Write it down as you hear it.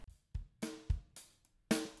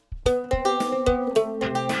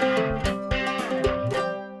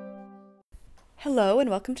Hello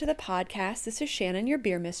and welcome to the podcast. This is Shannon, your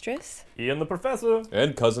beer mistress. Ian the Professor.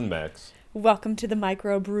 And Cousin Max. Welcome to the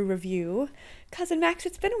Micro Brew Review. Cousin Max,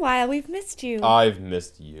 it's been a while. We've missed you. I've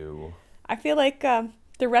missed you. I feel like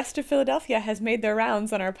the rest of Philadelphia has made their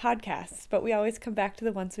rounds on our podcasts, but we always come back to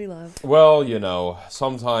the ones we love. Well, you know,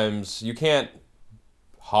 sometimes you can't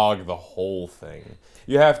hog the whole thing.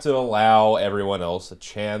 You have to allow everyone else a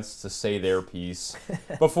chance to say their piece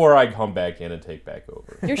before I come back in and take back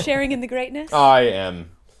over. You're sharing in the greatness? I am,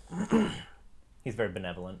 He's very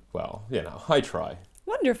benevolent. well, you know, I try.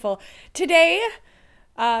 Wonderful. Today,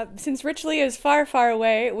 since Rich Lee is far, far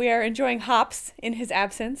away, we are enjoying hops in his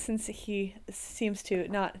absence, since he seems to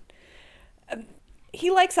not... he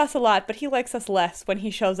likes us a lot, but he likes us less when he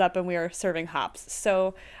shows up and we are serving hops.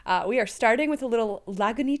 So we are starting with a little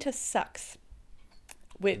Lagunitas Sucks,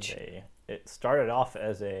 which... It started off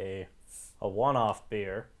as a one-off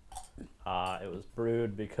beer. It was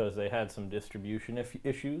brewed because they had some distribution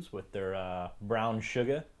issues with their brown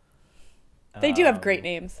sugar. They do have great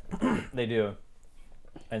names. They do.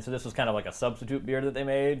 And so this was kind of like a substitute beer that they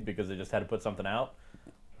made because they just had to put something out.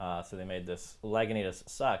 So they made this Lagunitas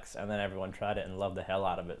Sucks, and then everyone tried it and loved the hell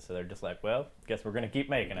out of it. So they're just like, well, guess we're going to keep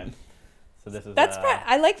making it. So this is...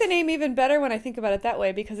 I like the name even better when I think about it that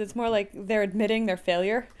way, because it's more like they're admitting their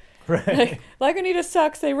failure. Right. Like, Lagunitas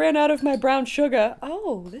Sucks, they ran out of my brown sugar.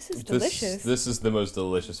 Oh, this is delicious. This is the most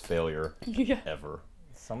delicious failure Yeah. ever.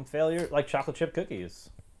 Some failure, like chocolate chip cookies.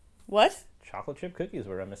 What? Chocolate chip cookies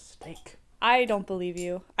were a mistake. I don't believe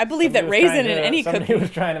you. I believe that Somebody was raisin trying in to- any somebody cookie. was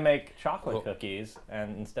trying to make chocolate Well- cookies,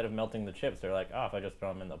 and instead of melting the chips, they're like, oh, if I just throw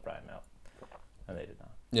them in, they'll probably melt. And they did not.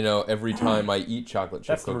 You know, every time I eat chocolate chip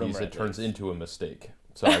That's the cookies, rumor, it at turns least. into a mistake.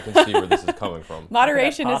 So I can see where this is coming from.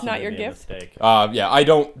 Moderation How is could not that your possibly be a gift. mistake? Yeah, I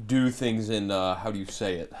don't do things in, how do you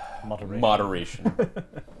say it? Moderation. Moderation.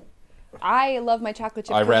 I love my chocolate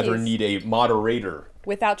chip I cookies rather need a moderator.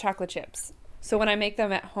 without chocolate chips. So when I make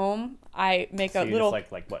them at home, I make So a you little...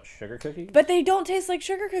 just like what, sugar cookies? But they don't taste like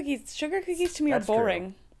sugar cookies. Sugar cookies to me That's are true.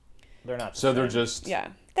 boring. They're not. So they're the same. just Yeah.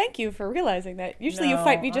 Thank you for realizing that. Usually you No,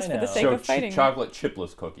 fight me just I for the know. sake so of fighting. chocolate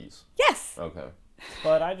chipless cookies. Yes. Okay.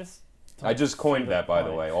 But I just. I just coined that, by the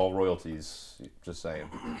point. way. All royalties. Just saying.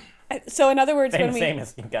 So in other words, Same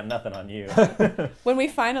as you've got nothing on you. when we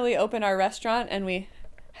finally open our restaurant and we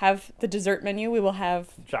have the dessert menu, we will have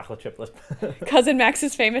Chocolate chipless. Cousin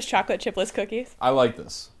Max's famous chocolate chipless cookies. I like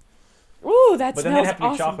this. Ooh, that But then they smells have to be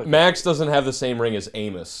awesome. chocolate. Max doesn't have the same ring as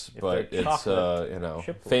Amos, If but they're it's chocolate you know,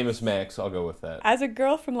 chipless. famous Max. I'll go with that. As a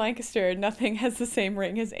girl from Lancaster, nothing has the same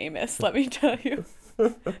ring as Amos, let me tell you.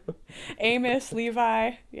 Amos,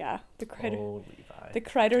 Levi, yeah, the Oh, Levi.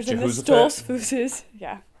 Kriders and the Jehoshaphat. Stolzfuses,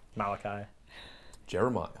 yeah. Malachi.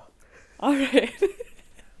 Jeremiah. All right.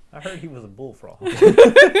 I heard he was a bullfrog.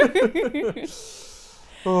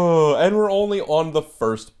 Oh, and we're only on the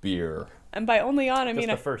first beer. And by only on, I Just mean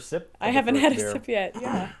the first sip. I of the haven't first had a beer. sip yet.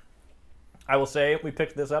 Yeah. I will say we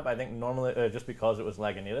picked this up. I think normally just because it was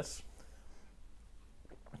Lagunitas.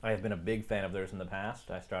 I have been a big fan of theirs in the past.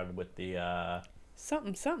 I started with the.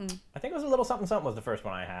 Something. I think it was a little something something was the first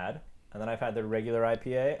one I had, and then I've had their regular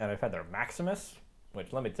IPA, and I've had their Maximus.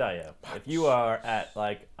 Which let me tell you, if you are at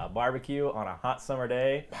like a barbecue on a hot summer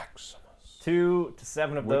day, Maximus. 2 to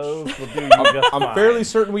 7 of Which- those will do you just I'm fine. fairly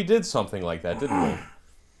certain we did something like that, didn't we?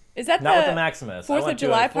 Is that Not with the the Maximus. I 4th of went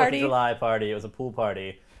July to a 4th party? of July party. It was a pool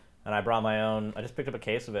party, and I brought my own. I just picked up a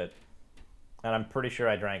case of it, and I'm pretty sure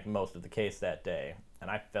I drank most of the case that day, and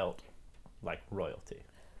I felt like royalty.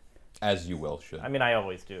 As you well should. I mean, I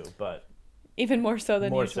always do, but even more so than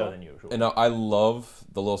more usual? so than usual. And I love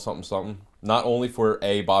the little something something. Not only for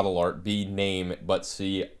A, bottle art, B, name, but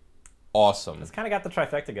C, awesome. It's kind of got the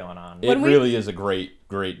trifecta going on. It When we- really is a great,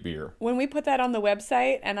 great beer. When we put that on the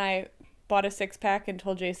website and I bought a 6-pack and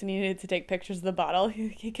told Jason he needed to take pictures of the bottle,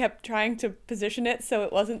 he kept trying to position it so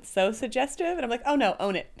it wasn't so suggestive. And I'm like, oh no,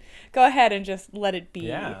 own it. Go ahead and just let it be.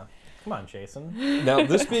 Yeah. Come on, Jason. Now,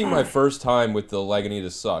 this being my first time with the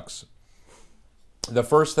Lagunitas Sucks, the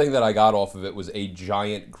first thing that I got off of it was a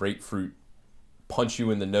giant grapefruit punch you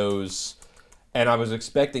in the nose, and I was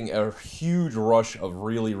expecting a huge rush of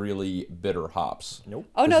really, really bitter hops. Nope.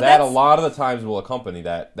 Oh no, 'Cause that that's a lot of the times will accompany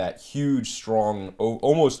that huge, strong,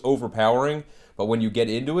 almost overpowering. But when you get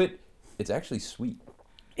into it, it's actually sweet.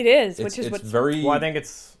 it is, It's, which is it's what's very Well, I think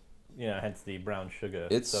it's hence the brown sugar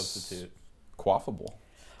It's- substitute. quaffable.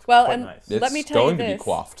 well. quite And nice. It's let me tell going you to be this: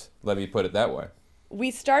 quaffed. Let me put it that way. we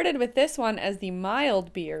started with this one as the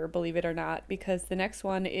mild beer, believe it or not, because the next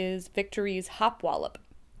one is Victory's Hop Wallop.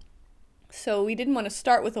 So we didn't want to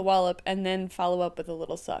start with a wallop and then follow up with a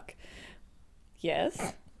little suck.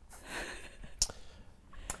 Yes.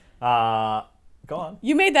 Go on.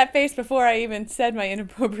 You made that face before I even said my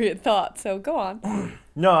inappropriate thought, so go on.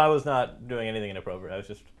 No, I was not doing anything inappropriate. I was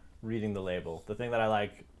just reading the label. The thing that I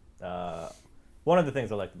like, one of the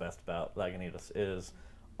things I like the best about Lagunitas is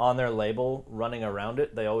on their label, running around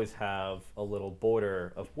it, they always have a little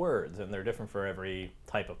border of words, and they're different for every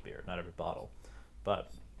type of beer, not every bottle.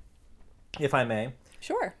 But if I may,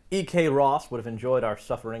 Sure. E.K. Ross would have enjoyed our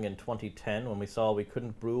suffering in 2010 when we saw we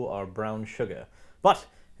couldn't brew our brown sugar. But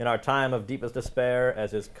in our time of deepest despair,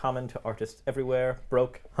 as is common to artists everywhere,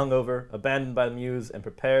 broke, hungover, abandoned by the muse, and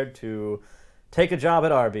prepared to take a job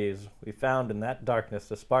at Arby's, we found in that darkness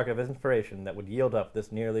a spark of inspiration that would yield up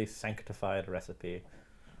this nearly sanctified recipe.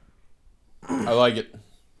 I like it.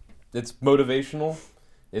 It's motivational.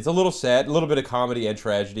 It's a little sad, a little bit of comedy and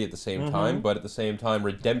tragedy at the same time, but at the same time,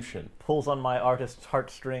 redemption. Pulls on my artist's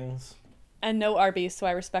heartstrings. And no Arby's, so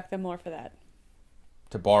I respect them more for that.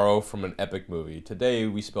 To borrow from an epic movie, today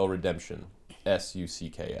we spell redemption.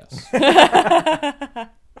 S-U-C-K-S.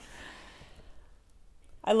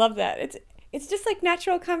 I love that. It's just like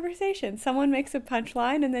natural conversation. Someone makes a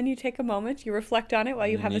punchline, and then you take a moment, you reflect on it while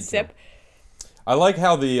you have a need to. sip. I like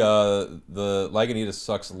how the Lagunitas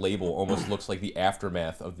Sucks label almost looks like the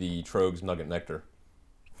aftermath of the Trogs Nugget Nectar.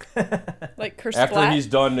 Like After he's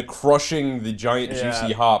done crushing the giant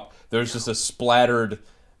juicy hop, there's just a splattered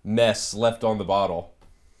mess left on the bottle.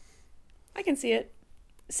 I can see it.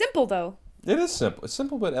 Simple, though. It is simple. It's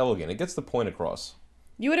simple but elegant. It gets the point across.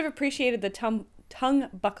 You would have appreciated the tongue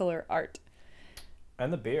buckler art.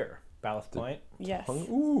 And the beer. Ballast Point. Yes.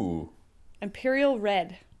 Ooh. Imperial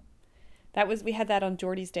Red. We had that on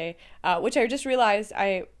Geordie's Day, which I just realized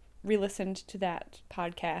I re-listened to that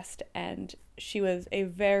podcast, and she was a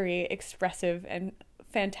very expressive and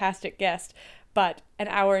fantastic guest. But an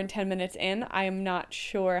hour and 10 minutes in, I am not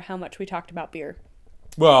sure how much we talked about beer.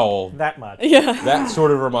 Well, That much. Yeah, that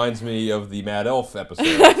sort of reminds me of the Mad Elf episode,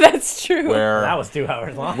 that's true. That where was 2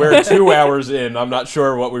 hours long. we're 2 hours in. I'm not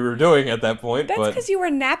sure what we were doing at that point, That's but because you were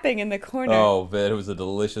napping in the corner. oh, man, it was a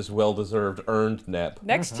delicious, well-deserved, earned nap.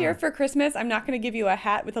 Next year for Christmas, I'm not going to give you a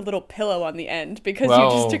hat with a little pillow on the end because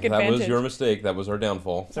Well, you just took that advantage. was your mistake. That was our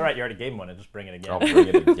downfall. It's all right. You already gave him one, and just bring it again. I'll bring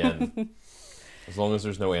it again. As long as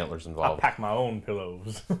there's no antlers I'll involved. pack my own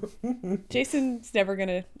pillows. Jason's never going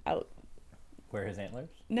to Where his antlers?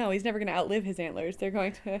 No, he's never going to outlive his antlers. They're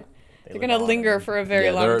going to They they're live going to on linger and- for a very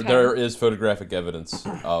Yeah, long time. there is photographic evidence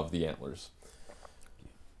of the antlers,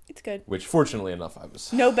 It's good. which fortunately enough I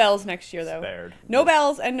was. No bells next year though. Spared. No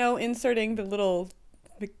bells and no inserting the little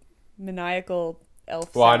maniacal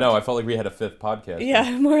elf. Well, I sound. know. I felt like we had a fifth podcast.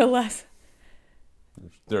 Yeah, more or less.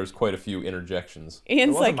 There's quite a few interjections. It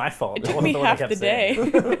Ian's wasn't like, my fault. it I took wasn't me the one that half the kept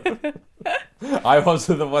day. saying. I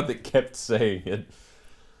wasn't the one that kept saying it.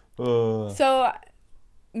 So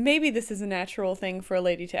maybe this is a natural thing for a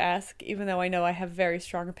lady to ask, even though I know I have very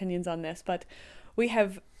strong opinions on this, but we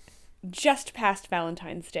have just passed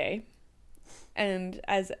Valentine's Day. And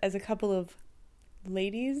as a couple of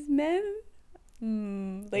ladies men?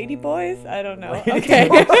 Lady boys? I don't know. Lady Okay.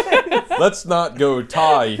 Let's not go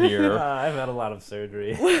tie here. I've had a lot of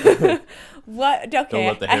surgery. What? Okay,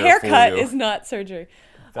 let the a hair fool haircut you. is not surgery.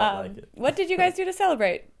 Felt like it. What did you guys do to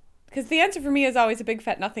celebrate? Because the answer for me is always a big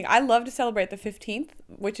fat nothing. I love to celebrate the 15th,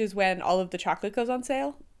 which is when all of the chocolate goes on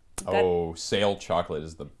sale. Oh, sale chocolate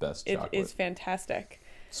is the best It chocolate. is fantastic.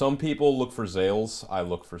 Some people look for Zales. I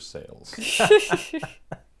look for sales.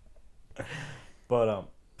 But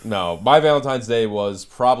No, my Valentine's Day was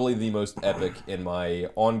probably the most epic in my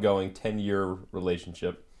ongoing 10-year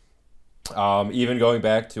relationship. Even going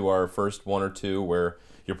back to our first one or two, where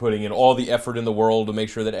you're putting in all the effort in the world to make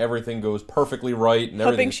sure that everything goes perfectly right and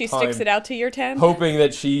Hoping everything's she sticks timed. it out to year 10. Hoping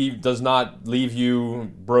that she does not leave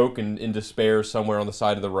you broke and in despair somewhere on the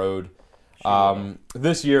side of the road.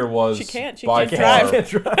 This year was She can't. She by can't far,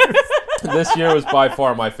 drive. this year was by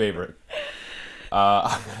far my favorite.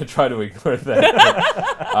 I'm gonna try to ignore that.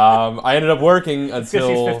 I ended up working because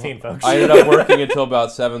until she's 15, folks. I ended up working until about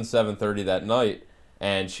 7:30 that night,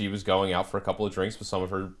 and she was going out for a couple of drinks with some of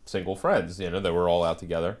her single friends. You know, they were all out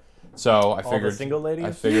together. So I All figured, the single ladies?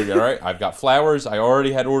 I figured, all right, I've got flowers. I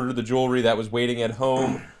already had ordered the jewelry that was waiting at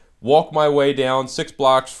home. Walk my way down 6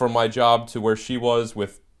 blocks from my job to where she was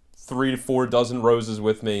with 3 to 4 dozen roses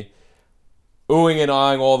with me. Oohing and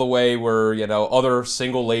eyeing all the way were, other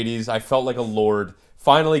single ladies. I felt like a lord.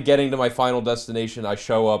 Finally getting to my final destination, I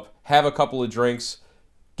show up, have a couple of drinks,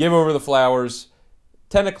 give over the flowers.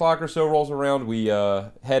 10 o'clock or so rolls around, we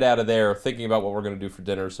head out of there thinking about what we're going to do for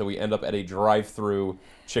dinner, so we end up at a drive-through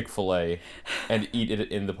Chick-fil-A and eat it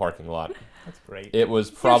in the parking lot. That's great. It was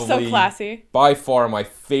You're probably so classy. by far my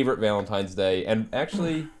favorite Valentine's Day, and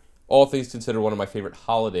actually, all things considered, one of my favorite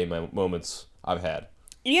holiday moments I've had.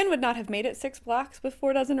 Ian would not have made it 6 blocks with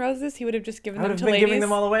 4 dozen roses. He would have just given I would them have to been ladies. giving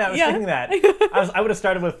them all away. I was Yeah. thinking that. I would have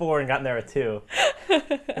started with 4 and gotten there at 2.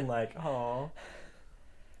 And like, oh.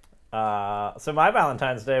 So my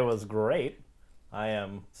Valentine's Day was great. I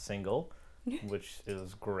am single, which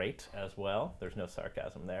is great as well. There's no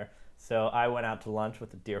sarcasm there. So I went out to lunch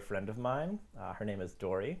with a dear friend of mine. Her name is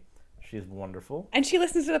Dory. She's wonderful. And she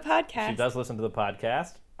listens to the podcast. She does listen to the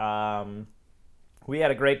podcast. We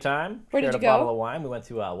had a great time. Where did Shared you a go? bottle of wine. We went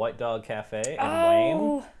to White Dog Cafe in Wayne.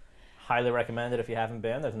 Oh, Highly recommend it if you haven't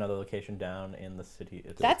been. There's another location down in the city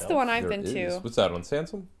itself. that's the one I've There been is. to. What's that, on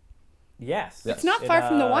Sansom? Yes. Yes. It's not far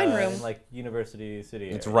from the wine room. In, like, University City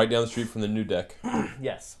It's area. right down the street from the new deck.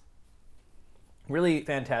 Yes. Really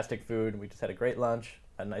fantastic food. We just had a great lunch,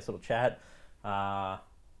 a nice little chat.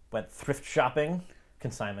 Went thrift shopping,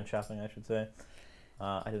 consignment shopping, I should say.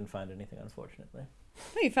 I didn't find anything, unfortunately.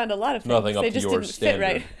 Oh, you found a lot of things. Nothing up they to just your didn't standard.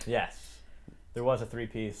 fit right. Yes. There was a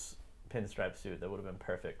 3-piece pinstripe suit that would have been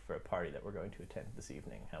perfect for a party that we're going to attend this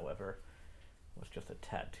evening. However, it was just a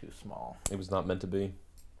tad too small. It was not meant to be.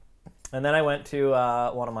 And then I went to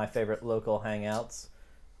one of my favorite local hangouts.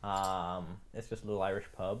 It's just a little Irish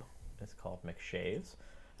pub. It's called McShays.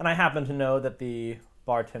 And I happen to know that the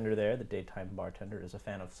bartender there, the daytime bartender, is a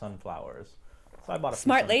fan of sunflowers. So I bought a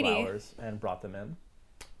Smart few lady. sunflowers and brought them in.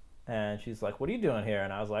 And she's like, "What are you doing here?"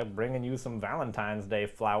 And I was like, "Bringing you some Valentine's Day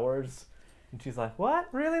flowers." And she's like, "What?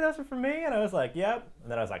 Really? Those are for me?" And I was like, "Yep."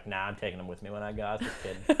 And then I was like, "Nah, I'm taking them with me when I go. I was just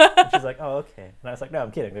kidding." And she's like, "Oh, okay." And I was like, "No,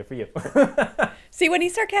 I'm kidding. They're for you." See, when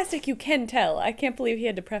he's sarcastic, you can tell. I can't believe he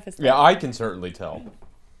had to preface that. Yeah, I can certainly tell.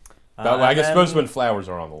 I and suppose then- when flowers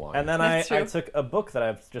are on the line. And then That's I true. took a book that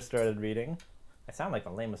I've just started reading. I sound like the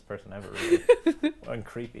lamest person ever, really. And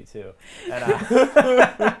creepy, too. And,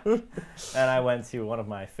 and I went to one of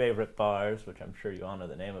my favorite bars, which I'm sure you all know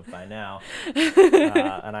the name of by now.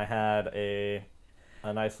 And I had a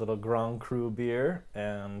nice little Grand Cru beer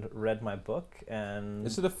and read my book. And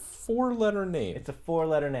Is it a 4-letter name? it's a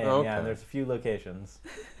 4-letter name, Okay. yeah, and there's a few locations.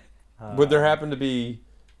 Would there happen to be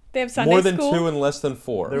They have Sunday more than school. 2 and less than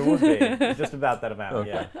 4? There would be. Just about that amount,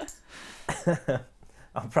 Okay. yeah.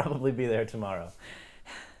 I'll probably be there tomorrow.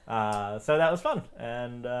 So that was fun,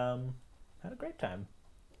 and had a great time.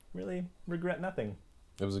 Really regret nothing.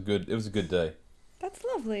 It was a good day. That's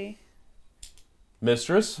lovely.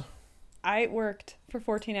 Mistress? I worked for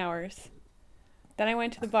 14 hours. Then I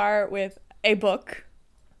went to the bar with a book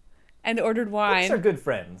and ordered wine. Books are good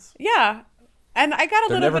friends. Yeah. And I got a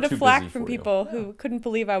They're little never bit too of flack busy from for you. people who couldn't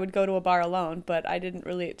believe I would go to a bar alone, but I didn't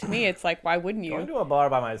really, to me, it's like, why wouldn't Going you? to a bar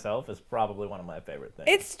by myself is probably one of my favorite things.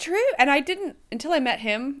 It's true. And I didn't, until I met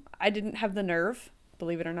him, I didn't have the nerve,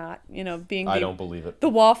 believe it or not, being I the, don't believe it. the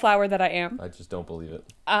wallflower that I am. I just don't believe it.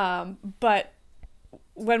 But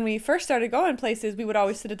when we first started going places, we would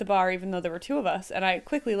always sit at the bar, even though there were 2 of us. And I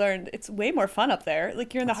quickly learned it's way more fun up there.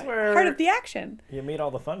 Like, you're in the That's where- heart of the action. You meet all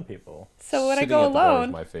the fun people. So when I Sitting go at the bar is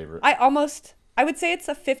alone, my favorite. I would say it's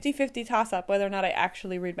a 50-50 toss-up whether or not I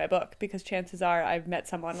actually read my book, because chances are I've met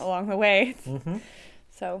someone along the way.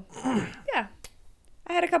 So, yeah.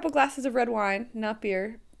 I had a couple glasses of red wine, not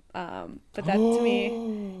beer. But that, to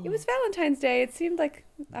me, it was Valentine's Day. It seemed like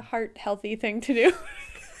a heart-healthy thing to do.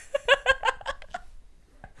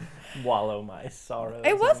 Wallow my sorrows.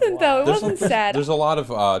 It wasn't, though. It wasn't sad. There's a lot of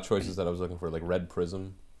choices that I was looking for, like Red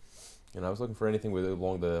Prism. And I was looking for anything with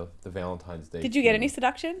along the Valentine's Day. Did you get theme. any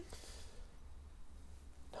seduction?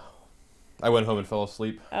 I went home and fell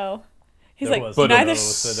asleep. Oh. He's There like, was no neither,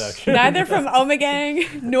 seduction. neither from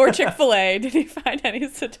Omegang nor Chick-fil-A did he find any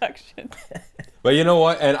seduction. But you know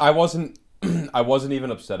what? And I wasn't I wasn't even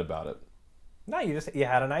upset about it. No, you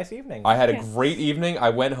had a nice evening. I had a Yeah. great evening. I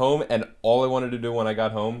went home and all I wanted to do when I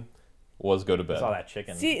got home was go to bed. Saw that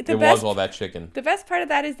chicken. See, It the best was all that chicken. The best part of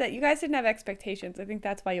that is that you guys didn't have expectations. I think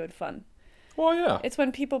that's why you had fun. Well, yeah. It's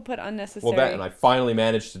when people put unnecessary. Well, that and I finally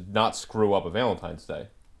managed to not screw up a Valentine's Day.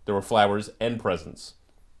 There were flowers and presents.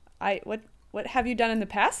 What have you done in the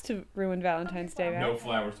past to ruin Valentine's Day? Matt?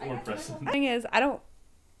 flowers or presents. The thing is,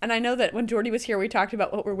 and I know that when Jordy was here, we talked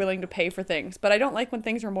about what we're willing to pay for things, but I don't like when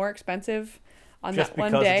things are more expensive on Just that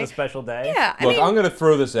one because day. it's a special day? Yeah, I Look, mean, I'm going to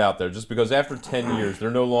throw this out there just because after 10 years,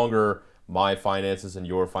 they're no longer my finances and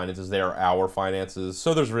your finances. They are our finances.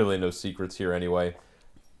 So there's really no secrets here anyway.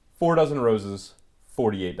 4 dozen roses,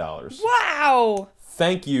 $48. wow.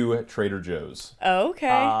 Thank you, Trader Joe's. Okay.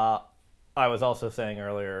 I was also saying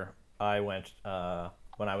earlier, I went,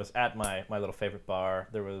 when I was at my little favorite bar,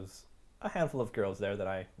 there was a handful of girls there that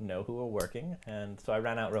I know who were working, and so I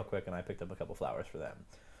ran out real quick and I picked up a couple flowers for them.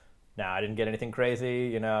 Now, I didn't get anything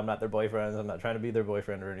crazy, I'm not their boyfriends, I'm not trying to be their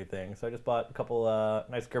boyfriend or anything, so I just bought a couple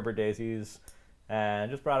nice Gerber daisies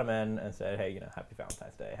and just brought them in and said, hey, happy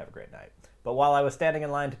Valentine's Day, have a great night. But while I was standing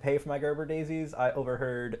in line to pay for my Gerber daisies, I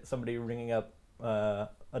overheard somebody ringing up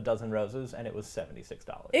a dozen roses, and it was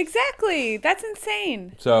 $76. Exactly. That's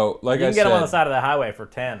insane. So, like You I can get them on the said, side of the highway for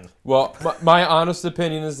 10. well, my honest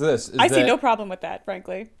opinion is this: is I see that no problem with that,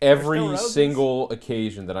 frankly. every There's still roses. single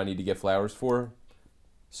occasion that I need to get flowers for,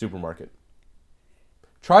 supermarket.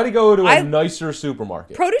 Try to go to a nicer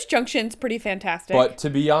supermarket. Produce Junction's pretty fantastic. But to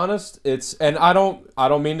be honest, and I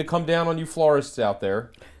don't mean to come down on you florists out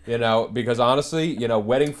there, because honestly,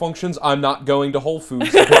 wedding functions, I'm not going to Whole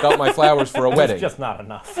Foods to pick up my flowers for a wedding. It's just not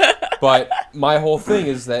enough. But my whole thing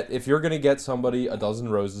is that if you're going to get somebody a dozen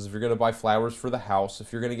roses, if you're going to buy flowers for the house,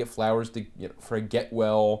 if you're going to get flowers to for a get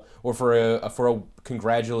well or for a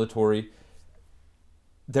congratulatory,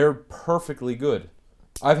 they're perfectly good.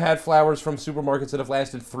 I've had flowers from supermarkets that have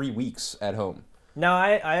lasted 3 weeks at home. Now,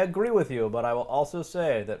 I agree with you, but I will also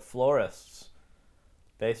say that florists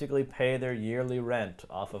basically pay their yearly rent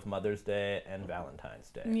off of Mother's Day and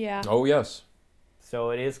Valentine's Day. yeah. Oh, yes.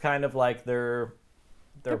 So it is kind of like their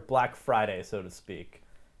Black Friday, so to speak.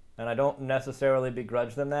 And I don't necessarily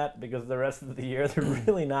begrudge them that, because the rest of the year they're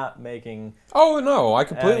really not making... Oh, no, I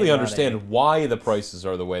completely Any understand money. why the prices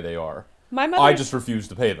are the way they are. My I mother's, just refuse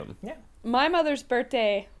to pay them. Yeah. my mother's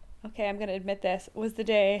birthday, okay, I'm going to admit this, was the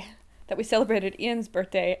day that we celebrated Ian's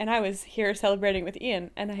birthday, and I was here celebrating with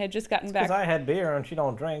Ian, and I had just gotten back. Because I had beer and she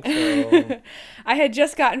don't drink, so... I had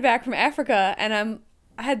just gotten back from Africa, and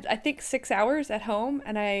I had, I think, 6 hours at home,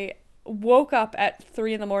 and I woke up at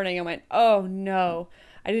 3 in the morning and went, oh no.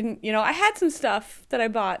 I didn't, I had some stuff that I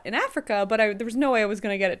bought in Africa, but there was no way I was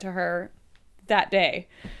going to get it to her that day.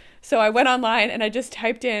 So I went online and I just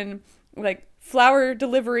typed in, like, flower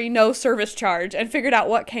delivery, no service charge, and figured out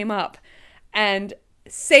what came up. And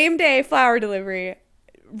same day flower delivery,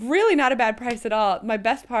 really not a bad price at all. My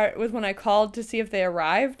best part was when I called to see if they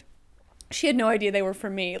arrived. She had no idea they were for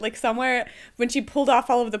me. Like, somewhere, when she pulled off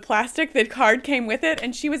all of the plastic, the card came with it,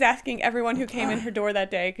 and she was asking everyone who came in her door that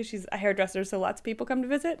day, because she's a hairdresser, so lots of people come to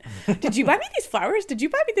visit, did you buy me these flowers? Did you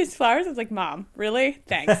buy me these flowers? I was like, Mom, really?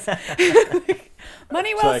 Thanks.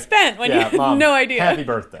 Money well spent when you had Mom, no idea. Happy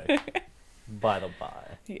birthday. By the by.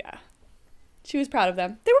 Yeah. She was proud of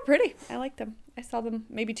them. They were pretty. I liked them. I saw them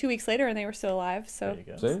maybe 2 weeks later, and they were still alive, so There you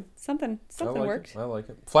go. See? something I like worked. it. I like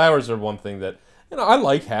it. Flowers are one thing that, I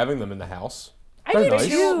like having them in the house. I They're do nice.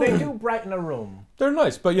 too. They do brighten a room. They're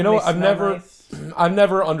nice, but They I've smell never, nice. I've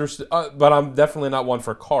never understood. But I'm definitely not one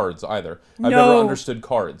for cards either. I've never No. understood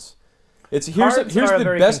cards. Here's Cards the are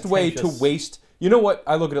very best way to contentious. waste. You know what?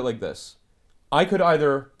 I look at it like this: I could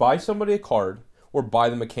either buy somebody a card or buy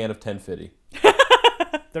them a can of 1050.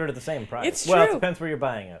 They're the same price. It's Well, it true. depends where you're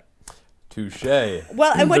buying it. Touche.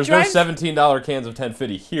 Well, and what There's drives no $17 cans of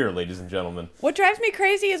 1050 here, ladies and gentlemen. What drives me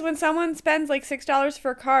crazy is when someone spends like $6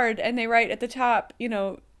 for a card and they write at the top,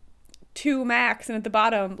 to Max, and at the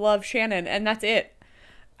bottom, love Shannon, and that's it.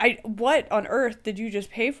 What on earth did you just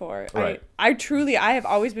pay for? Right. I have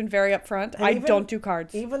always been very upfront. And I even- don't do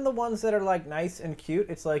cards. Even the ones that are like nice and cute,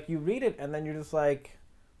 it's like you read it and then you're just like,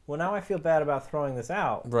 well, now I feel bad about throwing this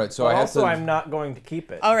out. Right, so But I have also to- I'm not going to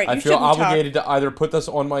keep it. All right, you I feel shouldn't obligated to either put this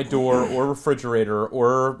on my door or refrigerator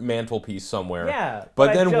or mantelpiece somewhere. Yeah, but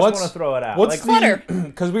I then just what's want to throw it out. What's Like, clutter.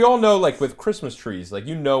 Because we all know, like with Christmas trees, like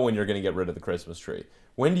when you're going to get rid of the Christmas tree.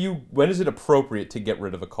 When is it appropriate to get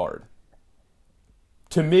rid of a card?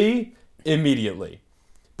 To me, immediately.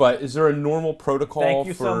 But is there a normal protocol? Thank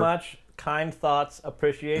you for... so much. Kind thoughts.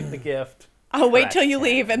 Appreciate the gift. I'll wait Correct. till you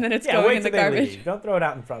leave, and then it's Yeah, going wait in the till they garbage. leave. Don't throw it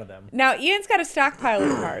out in front of them. Now, Ian's got a stockpile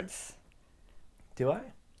of cards. Do I?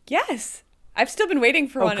 Yes. I've still been waiting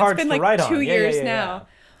for Oh, one. It's cards been to like write 2 on. Yeah, years yeah, yeah, now.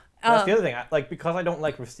 yeah. That's the other thing. Because I don't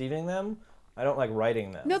like receiving them, I don't like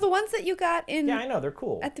writing them. No, the ones that you got in Yeah, I know. They're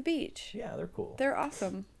cool. at the beach. Yeah, they're cool. They're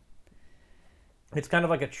awesome. It's kind of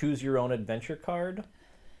like a choose your own adventure card.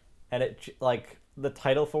 And the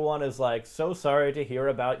title for one is like, so sorry to hear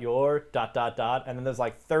about your ... And then there's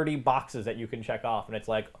like 30 boxes that you can check off. And it's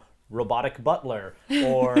like robotic butler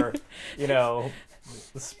or,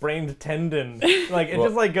 sprained tendon. Like it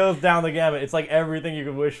just like goes down the gamut. It's like everything you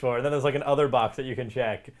could wish for. And then there's like an other box that you can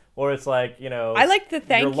check. Or it's like, I like the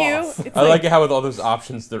thank your you. loss. It's I like it how with all those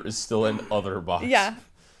options there is still an other box. Yeah.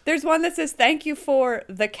 There's one that says thank you for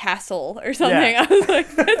the castle or something. Yeah. I was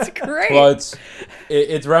like, that's great. Well,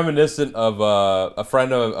 it's reminiscent of a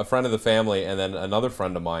friend of the family and then another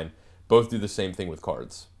friend of mine. Both do the same thing with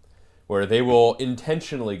cards, where they will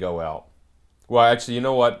intentionally go out. Well, actually, you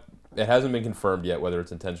know what? It hasn't been confirmed yet whether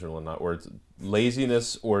it's intentional or not, or it's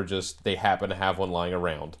laziness or just they happen to have one lying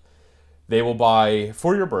around. They will buy,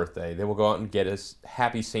 for your birthday, they will go out and get a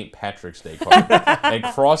happy St. Patrick's Day card and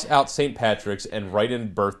cross out St. Patrick's and write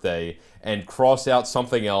in birthday and cross out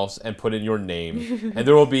something else and put in your name. And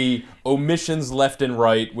there will be omissions left and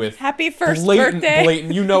right with Happy first birthday.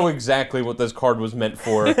 blatant. You know exactly what this card was meant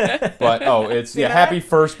for. But, it's, that? happy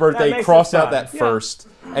first birthday, makes cross it out fun. that first.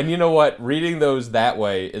 And you know what? Reading those that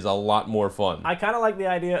way is a lot more fun. I kind of like the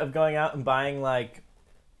idea of going out and buying like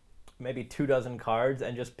maybe 24 cards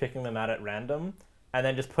and just picking them out at random and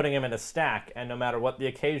then just putting them in a stack, and no matter what the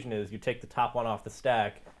occasion is, you take the top one off the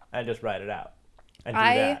stack and just write it out and do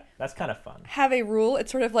that. That's kind of fun. Have a rule.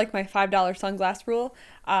 It's sort of like my $5 sunglass rule.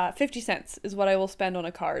 50 cents is what I will spend on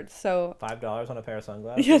a card. So $5 on a pair of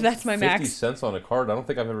sunglasses? yeah, that's my 50 max. cents on a card? I don't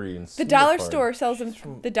think I've ever even The seen dollar a card. store sells them.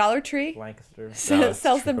 The Dollar Tree Lancaster. that's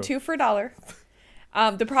sells them true. 2 for $1.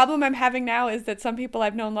 The problem I'm having now is that some people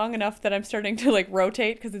I've known long enough that I'm starting to like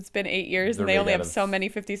rotate because it's been 8 years They're and they made only out have of- so many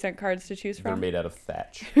 50-cent cards to choose They're from. made out of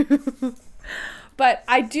thatch. But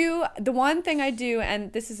I do, the one thing I do,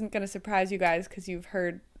 and this isn't going to surprise you guys because you've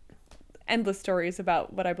heard endless stories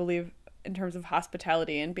about what I believe in terms of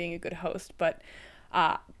hospitality and being a good host, but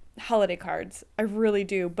holiday cards, I really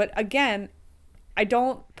do. But again, I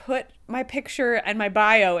don't put my picture and my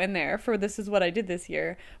bio in there for this is what I did this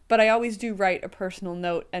year, but I always do write a personal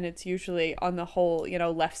note, and it's usually on the whole,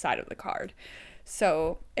 left side of the card.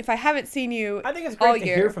 So if I haven't seen you I think it's all great to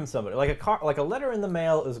year, hear from somebody. Like a letter in the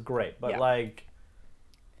mail is great, but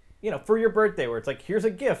Yeah. for your birthday, where it's like, here's a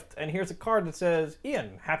gift and here's a card that says,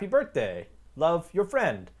 Ian, happy birthday, love your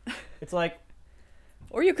friend. It's like,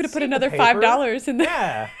 or you could have put see the another paper. $5 in the,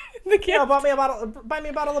 yeah, the gift. buy me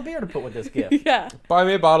a bottle of beer to put with this gift. Yeah. Buy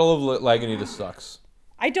me a bottle of Lagunitas Sucks.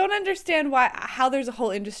 I don't understand how there's a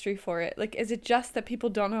whole industry for it. Like, is it just that people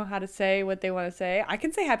don't know how to say what they want to say? I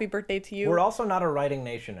can say happy birthday to you. We're also not a writing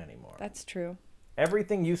nation anymore. That's true.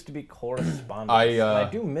 Everything used to be correspondence. I and I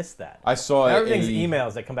do miss that. I saw Everything's a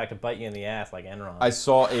emails that come back to bite you in the ass like Enron. I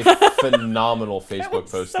saw a phenomenal Facebook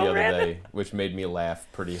was post so the other random. day, which made me laugh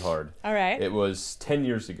pretty hard. All right. It was 10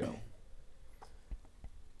 years ago.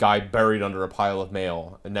 Guy buried under a pile of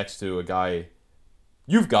mail, and next to a guy,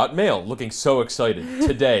 "You've got mail," looking so excited.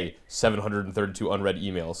 Today, 732 unread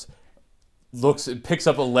emails. Picks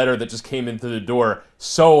up a letter that just came into the door,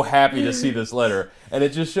 so happy to see this letter. And it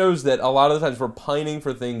just shows that a lot of the times we're pining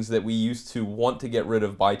for things that we used to want to get rid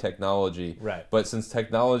of by technology. Right. But since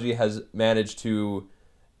technology has managed to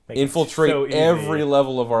Make it infiltrate so easy. every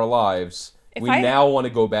level of our lives, If we I- now want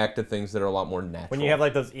to go back to things that are a lot more natural. When you have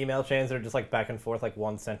like those email chains that are just like back and forth, like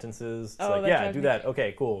one sentences. It's Oh, like, that yeah, drives do me- that.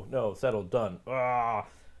 Okay, cool. No, settled, done. Ah.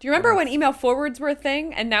 Do you remember when email forwards were a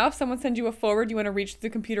thing? And now if someone sends you a forward, you want to reach to the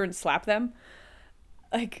computer and slap them?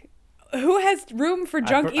 Like, who has room for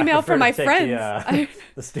junk I email prefer for my to take friends?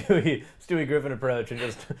 The Stewie Griffin approach and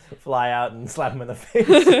just fly out and slap him in the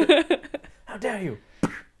face. How dare you?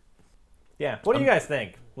 Yeah. What do you guys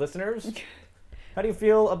think, listeners? How do you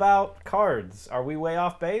feel about cards? Are we way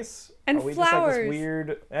off base? And Are we just like flowers. this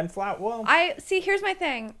weird Well, Here's my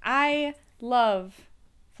thing. I love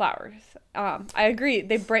flowers. I agree.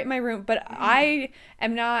 They brighten my room, but I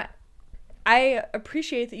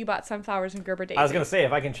appreciate that you bought sunflowers and Gerber daisies. I was gonna say,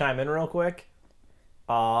 if I can chime in real quick,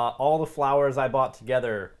 all the flowers I bought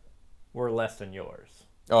together were less than yours.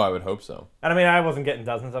 Oh, I would hope so. And I mean, I wasn't getting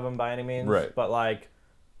dozens of them by any means. Right. But like,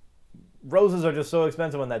 roses are just so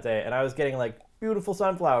expensive on that day, and I was getting like beautiful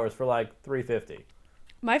sunflowers for like $3.50.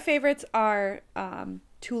 My favorites are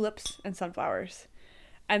tulips and sunflowers.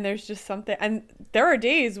 And there's just something, and there are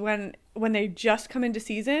days when they just come into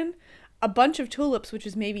season, a bunch of tulips, which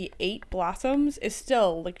is maybe 8 blossoms, is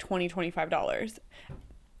still like $25.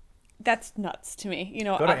 That's nuts to me.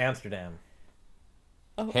 Go to Amsterdam.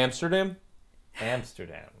 Hamsterdam?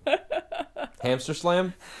 Amsterdam. Hamster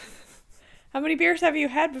Slam? How many beers have you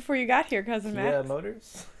had before you got here, Cousin Kia Matt?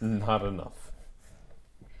 Motors. Not enough.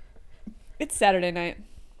 It's Saturday night.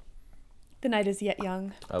 The night is yet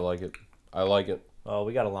young. I like it. I like it. Oh,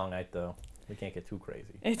 we got a long night though. We can't get too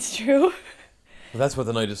crazy. It's true. Well, that's what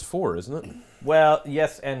the night is for, isn't it? Well,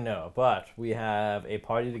 yes and no, but we have a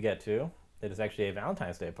party to get to. It is actually a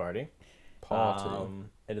Valentine's Day party. Party.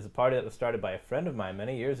 It is a party that was started by a friend of mine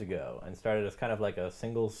many years ago and started as kind of like a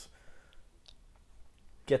singles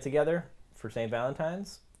get-together for St.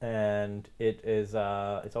 Valentine's. And it's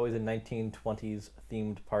always a 1920s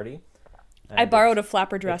themed party. I borrowed a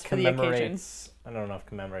flapper dress for the occasion. Commemorates, I don't know if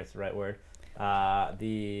commemorates the right word.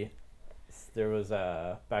 There was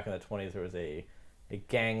back in the 20s there was a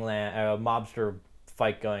mobster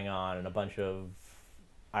fight going on, and a bunch of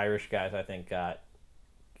Irish guys I think got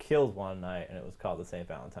killed one night, and it was called the St.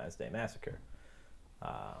 Valentine's Day Massacre.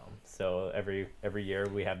 So every year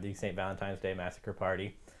we have the St. Valentine's Day Massacre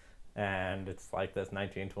Party, and it's like this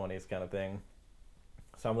 1920s kind of thing.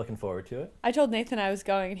 So I'm looking forward to it. I told Nathan I was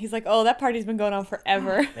going, and he's like, "Oh, that party's been going on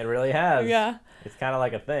forever." It really has. Yeah. It's kind of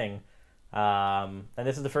like a thing. And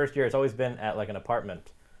this is the first year. It's always been at like an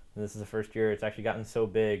apartment. And this is the first year it's actually gotten so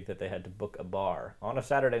big that they had to book a bar on a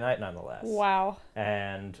Saturday night, nonetheless. Wow.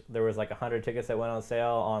 And there was like 100 tickets that went on sale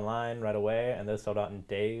online right away, and those sold out in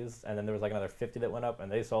days. And then there was like another 50 that went up,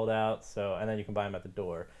 and they sold out. So, and then you can buy them at the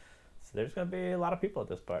door. So there's going to be a lot of people at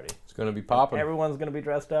this party. It's going to be popping. Everyone's going to be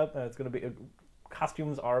dressed up, and it's going to be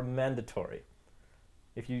costumes are mandatory.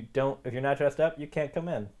 If you're not dressed up, you can't come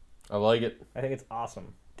in. I like it. I think it's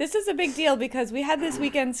awesome. This is a big deal because we had this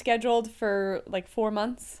weekend scheduled for like 4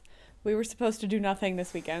 months. We were supposed to do nothing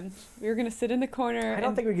this weekend. We were going to sit in the corner. I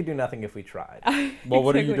don't think we could do nothing if we tried. Well,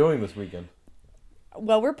 what are you Exactly. doing this weekend?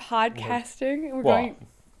 Well, we're podcasting. And we're Well, going.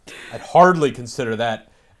 I'd hardly consider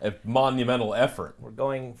that a monumental effort. We're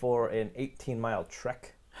going for an 18-mile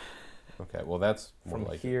trek Okay, well, that's more from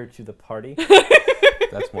like it. here to the party.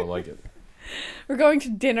 That's more like it. We're going to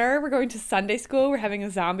dinner. We're going to Sunday school. We're having a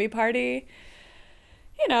zombie party.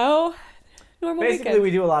 You know, normal Basically, weekend.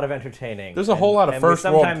 we do a lot of entertaining. There's a whole lot of and we first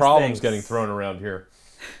world sometimes problems think- getting thrown around here.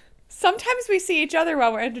 Sometimes we see each other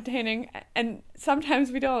while we're entertaining, and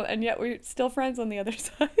sometimes we don't, and yet we're still friends on the other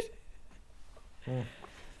side.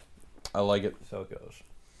 I like it. So it goes.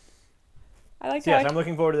 I like So how yes, I'm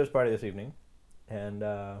looking forward to this party this evening. And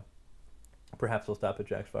perhaps we'll stop at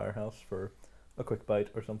Jack's Firehouse for a quick bite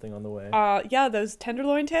or something on the way. yeah, those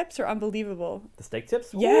tenderloin tips are unbelievable. The steak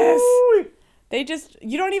tips? Yes. Woo! They just,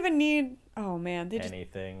 you don't even need, oh man, they just,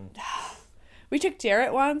 Anything. we took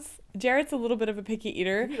Jarrett once. Jarrett's a little bit of a picky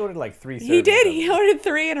eater. He ordered like 3 servings. He did. of He them. ordered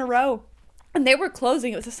 3 in a row. And they were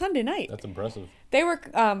closing. It was a Sunday night. That's impressive. They were,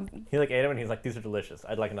 He like ate them and he's like, these are delicious.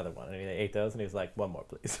 I'd like another one. And he ate those and he was like, one more,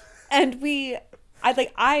 please. and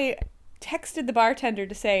I texted the bartender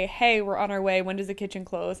to say, hey, we're on our way. When does the kitchen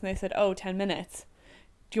close? And they said, 10 minutes.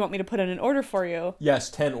 Do you want me to put in an order for you? Yes,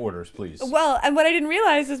 10 orders, please. Well, and what I didn't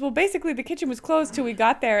realize is, basically the kitchen was closed till we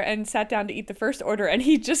got there and sat down to eat the first order, and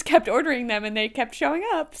he just kept ordering them, and they kept showing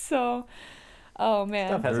up. So, oh man.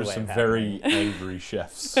 Stuff has a There's way some of happening. very angry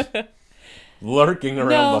chefs lurking around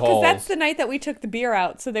No, the because halls. that's the night that we took the beer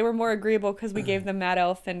out, so they were more agreeable because we gave them Mad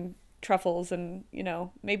Elf and truffles, and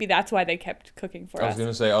maybe that's why they kept cooking for I was us. going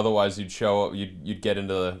to say, otherwise you'd show up, you'd get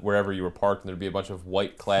into wherever you were parked, and there'd be a bunch of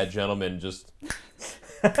white-clad gentlemen just...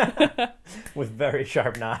 With very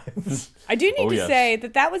sharp knives. I do need Oh, to yes. say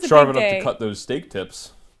that was a sharp big enough day. to cut those steak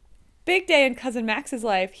tips. Big day in Cousin Max's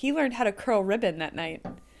life. He learned how to curl ribbon that night.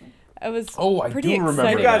 It was Oh, I pretty do remember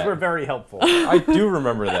exciting. You guys that. were very helpful I do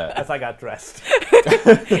remember that. as I got dressed.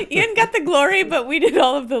 Ian got the glory, but we did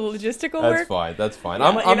all of the logistical That's work. fine. That's fine.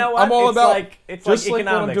 Yeah, but you know what? I'm all it's about like, it's just like like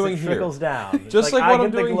what I'm economics. doing It here. trickles down. It's Just like I what I'm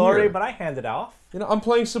get the doing glory, here. but I hand it off. I'm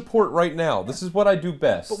playing support right now. This is what I do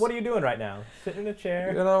best. But what are you doing right now? Sitting in a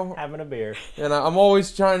chair, having a beer. And I'm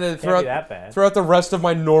always trying to Can't be that bad. throughout the rest of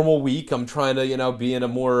my normal week, I'm trying to be in a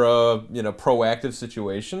more proactive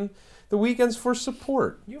situation. The weekends for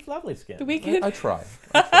support. You have lovely skin. The weekend, I try.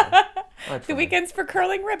 I try. the weekends for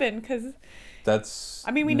curling ribbon, because That's.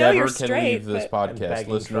 I mean, we know never you're can straight, leave this but- And podcast,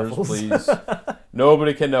 bagging listeners. truffles. Please,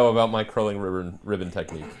 nobody can know about my curling ribbon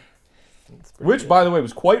technique, It's pretty which, good. by the way,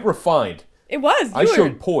 was quite refined. it was. I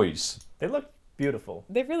showed poise. They look beautiful.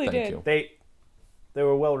 They really Thank did. you. They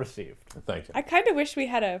were well received. Thank you. I kind of wish we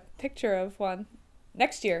had a picture of one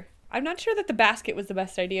next year. I'm not sure that the basket was the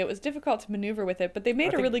best idea. It was difficult to maneuver with it, but they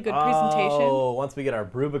made a really good presentation. Oh, once we get our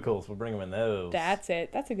brubicles, we'll bring them in those. That's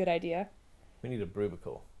it. That's a good idea. We need a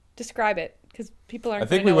brubicle. Describe it, because people aren't. I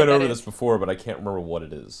think gonna we know went what over that this is. before, but I can't remember what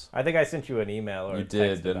it is. I think I sent you an email or You a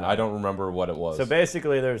text did, and about I it. don't remember what it was. So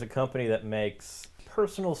basically, there's a company that makes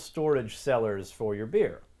personal storage cellars for your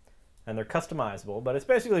beer. And they're customizable, but it's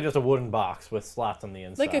basically just a wooden box with slots on the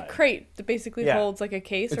inside. Like a crate that basically Yeah. holds like a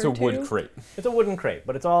case it's or a wood two. crate. It's a wooden crate,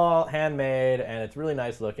 but it's all handmade, and it's really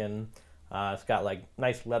nice looking. It's got like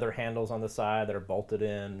nice leather handles on the side that are bolted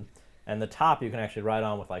in. And the top you can actually write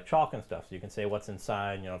on with like chalk and stuff, so you can say what's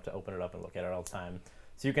inside, and you don't have to open it up and look at it all the time.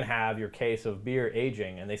 So you can have your case of beer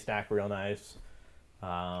aging, and they stack real nice. But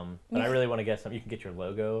I really want to get some. You can get your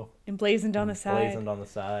logo Emblazoned on the side. blazoned on the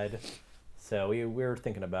side. So we're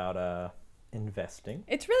thinking about investing.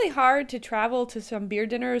 It's really hard to travel to some beer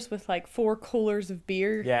dinners with like 4 coolers of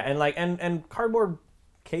beer. Yeah, and like and cardboard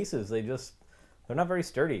cases, they're not very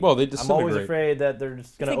sturdy. Well, they I'm always disintegrate. afraid that they're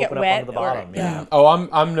just going If to they open get up wet onto the or- bottom. yeah. Oh,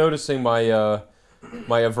 I'm noticing my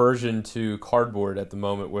my aversion to cardboard at the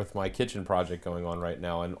moment with my kitchen project going on right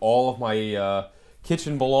now, and all of my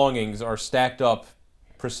kitchen belongings are stacked up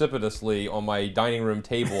precipitously on my dining room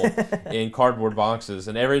table in cardboard boxes,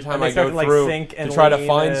 and every time And they I start go to, like, through sink to and try to lean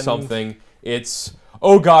find and- something, it's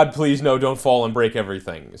oh God, please no, don't fall and break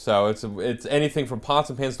everything. So it's anything from pots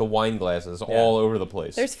and pans to wine glasses all over the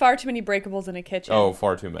place. There's far too many breakables in a kitchen. Oh,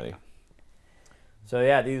 far too many. So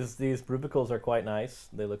yeah, these rubicles are quite nice.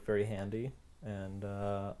 They look very handy, and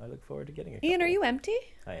I look forward to getting a couple. Ian, are you empty?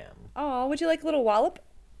 I am. Oh, would you like a little wallop?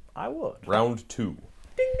 I would. Round 2.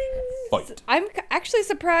 Ding ding. Fight. I'm actually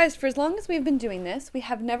surprised. For as long as we've been doing this, we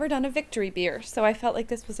have never done a victory beer. So I felt like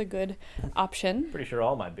this was a good option. Pretty sure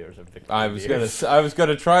all my beers are Victory I was beers.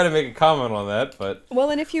 gonna try to make a comment on that, but Well,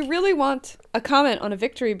 and if you really want a comment on a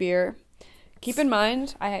victory beer, keep in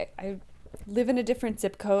mind I live in a different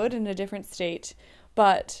zip code in a different state,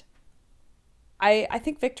 but I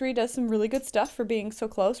think Victory does some really good stuff for being so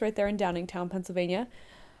close right there in Downingtown, Pennsylvania.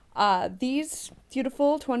 These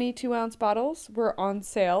beautiful 22-ounce bottles were on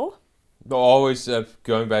sale. always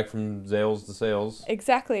going back from sales to sales.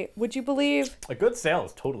 Exactly. Would you believe A good sale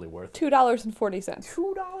is totally worth it. $2.40?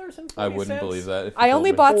 $2.40. I wouldn't believe that. If you I told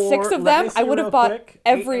only me. bought 6 of them. I would have bought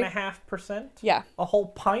every 8.5%. yeah, A whole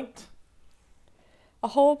pint. a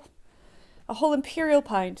whole imperial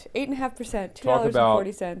pint, 8.5%, Talk about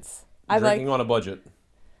 $2.40. I drinking like on a budget.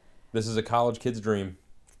 This is a college kid's dream.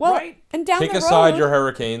 well, Right. and down Kick the aside road, your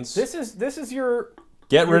hurricanes. This is your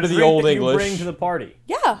Get your rid of the drink old that English. You bring to the party.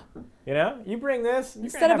 yeah, You know, you bring this you're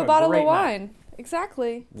instead gonna of a have bottle great of night. wine.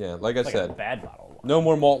 Exactly. Yeah, like I Like a said, bad bottle of wine. no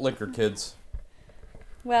more malt liquor, kids.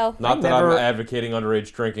 Well, Not that never- I'm advocating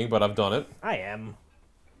underage drinking, but I've done it. I am.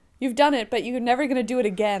 you've done it, but you're never gonna do it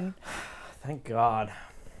again. Thank God.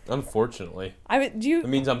 Unfortunately, I would do it you.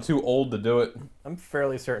 means I'm too old to do it. I'm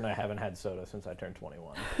fairly certain I haven't had soda since I turned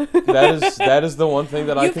 21. That is the one thing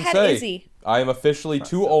that I You've can had say. Izzy. I am officially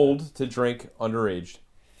too so old to drink underage.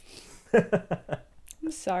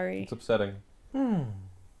 I'm sorry. It's upsetting.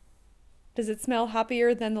 Does it smell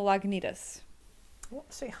hoppier than the Lagunitas? I want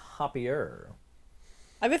to say hoppier.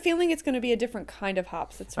 I have a feeling it's going to be a different kind of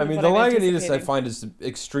hops. That's I sort of mean, what the I'm Lagunitas I anticipating. find is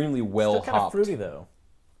extremely well Still kind of hopped. fruity though.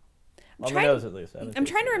 On trying- the nose at least. I'm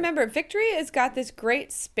trying to remember. Victory has got this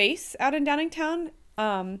great space out in Downingtown.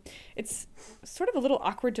 It's sort of a little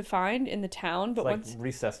awkward to find in the town, but Like once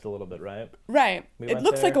recessed a little bit, right? right, We it went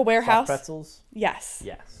looks like there, a warehouse. Soft pretzels. Yes.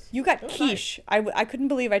 Yes. You got It was quiche. I couldn't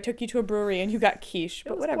believe I took you to a brewery and you got quiche, It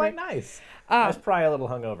but was whatever. quite nice. I was probably a little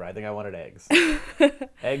hungover. I think I wanted eggs.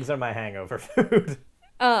 Eggs are my hangover food.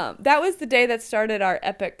 That was the day that started our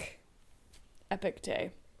epic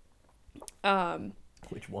day.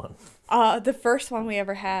 Which one? The first one we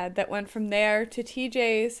ever had that went from there to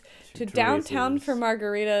TJ's to downtown Teresa's. for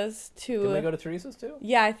margaritas to Did we go to Teresa's too?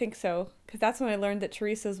 yeah, I think so, because that's when I learned that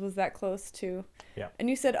Teresa's was that close to. Yeah. And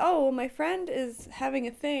you said, "Oh, well, my friend is having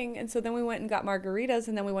a thing," and so then we went and got margaritas,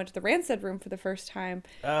 and then we went to the Rancid Room for the first time.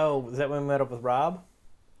 Oh, was that when we met up with Rob?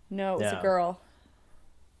 No, it was a No. girl.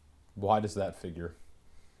 Why does that figure?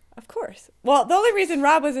 Of course. Well, the only reason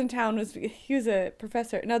Rob was in town was he was a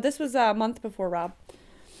professor. No, this was a month before Rob.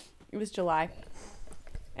 It was July.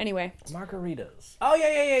 Anyway, Margaritas. Oh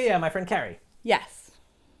yeah. My friend Carrie. yes.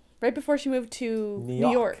 Right before she moved to New New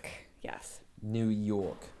York. York. Yes. New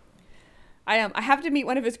York. I have to meet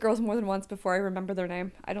one of his girls more than once before I remember their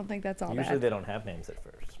name. I don't think that's all Usually bad. they don't have names at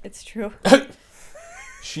first. It's true.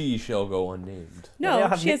 She shall go unnamed. They all No,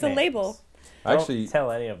 have she has a nicknames. label. Actually, Don't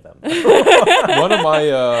tell any of them.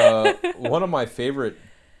 one of my favorite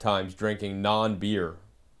times drinking non-beer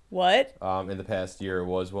What? in the past year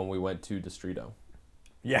was when we went to Distrito.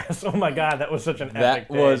 Yes. Oh my God, that was such an That epic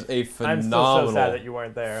day. was a I'm still so phenomenal, sad that you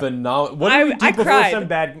weren't there. phenomenal. What did I- we do I before?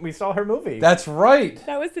 cried. We saw her movie. That's right.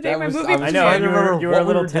 That was the day That my was- movie I was I know. trying And to you were remember you were what a we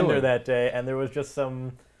little were tender doing. that day, and there was just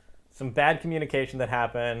some bad communication that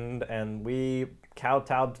happened, and we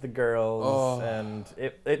kowtowed to the girls, Oh. and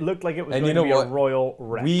it looked like it was And going you to know be what? a royal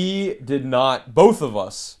wreck. We did not. Both of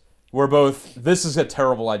us were both. This is a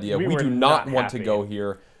terrible idea. We We were do not not want to happy. go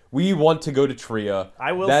here. We want to go to Tria.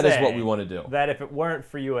 I will That is say what we want to do. that if it weren't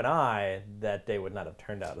for you and I, that day would not have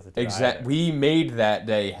turned out as it did. either. We made that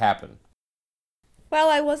day happen. Well,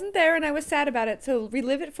 I wasn't there and I was sad about it, so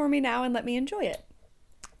relive it for me now and let me enjoy it.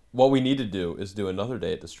 What we need to do is do another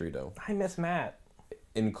day at Distrito. I miss Matt.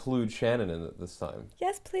 Include Shannon in it this time.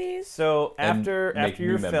 Yes, please. So And after make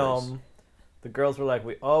your new memories. film, the girls were like,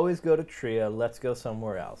 "We always go to Tria. Let's go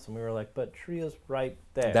somewhere else." And we were like, "But Tria's right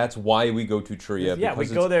there." That's why we go to Tria. yeah, we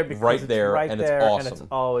because go it's there because right it's there, right and there, it's awesome. and it's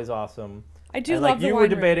always awesome. I do and love like the you wine were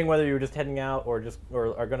room. debating whether you were just heading out or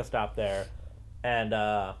are gonna stop there, and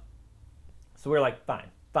so we are like,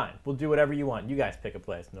 fine, we'll do whatever you want. You guys pick a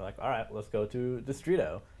place, and they're like, all right, let's go to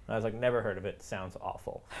Distrito. And I was like, never heard of it. Sounds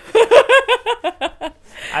awful.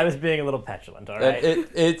 I was being a little petulant, all right?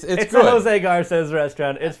 It's It's good. a Jose Garces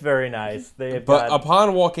restaurant. It's very nice. They've But got...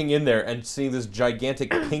 upon walking in there and seeing this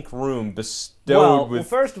gigantic pink room bestowed well, with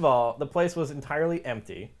first of all, the place was entirely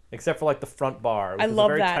empty, except for like the front bar, which I is love a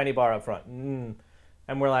very that. tiny bar up front.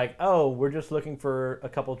 And we're like, oh, we're just looking for a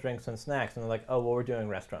couple drinks and snacks. And they're like, oh, well, we're doing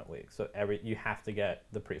restaurant week, so you have to get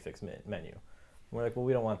the prefix menu. And we're like, well,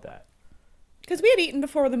 we don't want that. Because we had eaten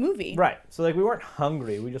before the movie. Right. So like we weren't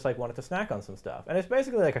hungry. We just like wanted to snack on some stuff. And it's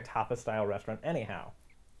basically like a tapas style restaurant anyhow.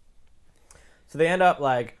 So they end up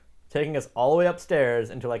like taking us all the way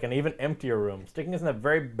upstairs into like an even emptier room, sticking us in the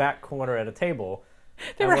very back corner at a table.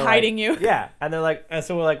 They And were we're hiding like, you. Yeah. And they're like, and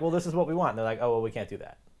so we're like, well, this is what we want. And they're like, oh, well, we can't do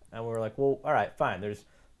that. And we're like, well, all right, fine. There's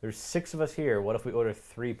 6 of us here. What if we order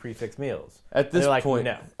 3 prefix meals? at And this they're like, point.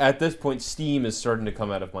 no. At this point, steam is starting to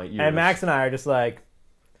come out of my ears. And Max and I are just like,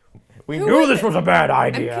 we Who knew was this it? was a bad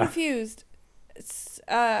I'm idea. confused.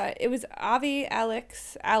 It was Avi,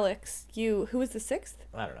 Alex, you. Who was the 6th?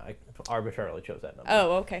 I don't know. I arbitrarily chose that number.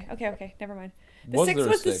 Oh, okay. Never mind. The Was 6th there a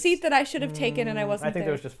was the sixth? seat that I should have taken, and I wasn't I think there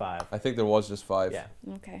there. was just 5. I think there was just 5. Yeah.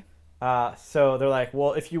 Okay. So they're like,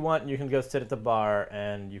 well, if you want, you can go sit at the bar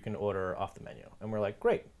and you can order off the menu. And we're like,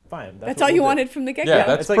 great, fine. That's what all you we'll do. wanted from the get-go. Yeah,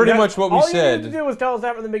 that's It's like, pretty that- much what we all you said. needed to do was tell us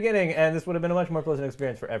that from the beginning, and this would have been a much more pleasant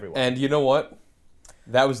experience for everyone. And you know what?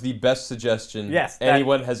 That was the best suggestion Yes, that-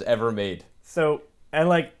 anyone has ever made. So, and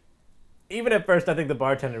like, even at first, I think the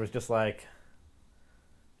bartender was just like,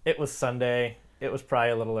 it was Sunday. It was probably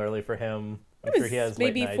a little early for him. I'm It sure was he has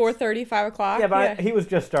maybe late nights. 4:30, 5 o'clock. Yeah, but he was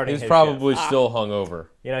just starting He's his probably shift. still hungover.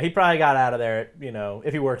 You know, he probably got out of there, you know,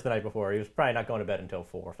 if he worked the night before, he was probably not going to bed until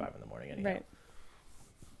 4 or 5 in the morning anyhow. Right.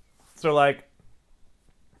 So, like,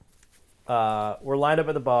 we're lined up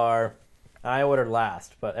at the bar. I ordered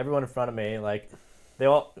last, but everyone in front of me, like, they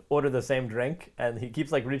all order the same drink, and he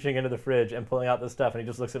keeps, like, reaching into the fridge and pulling out this stuff, and he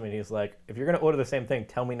just looks at me and he's like, if you're going to order the same thing,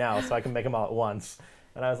 tell me now so I can make them all at once.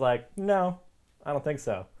 And I was like, no, I don't think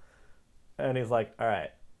so. And he's like, all right.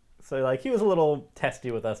 So, like, he was a little testy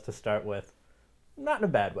with us to start with. Not in a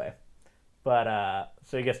bad way. But,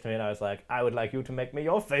 so he gets to me and I was like, I would like you to make me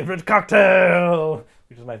your favorite cocktail,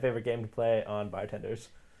 which is my favorite game to play on bartenders.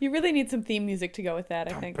 You really need some theme music to go with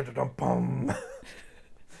that, I think.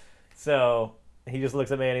 So he just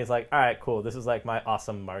looks at me and he's like, all right, cool. This is like my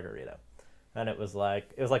awesome margarita. And it was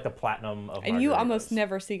like the platinum of margaritas. And you almost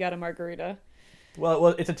never seek out a margarita. Well,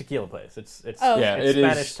 it's a tequila place. It's Oh. Yeah, it's it is-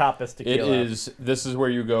 Spanish tapas It tequila. is. This is where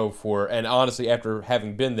you go for. And honestly, after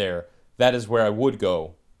having been there, that is where I would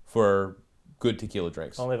go for good tequila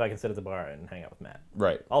drinks. Only if I can sit at the bar and hang out with Matt.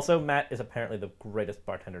 Right. Also, Matt is apparently the greatest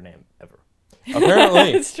bartender name ever.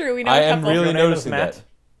 Apparently, It's true. We know I a am couple. really Your name is noticing Matt. that.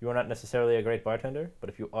 You are not necessarily a great bartender, but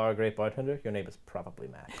if you are a great bartender, your name is probably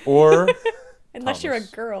Matt Or Unless you're a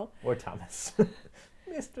Thomas. girl. or Thomas.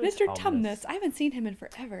 Mr. Tumnus. I haven't seen him in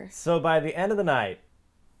forever. So by the end of the night,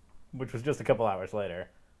 which was just a couple hours later,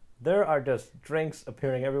 there are just drinks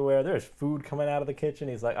appearing everywhere. There's food coming out of the kitchen.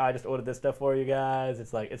 He's like, I just ordered this stuff for you guys.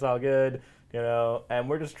 It's like, it's all good, you know, and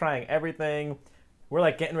we're just trying everything. We're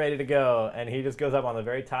like getting ready to go, and he just goes up on the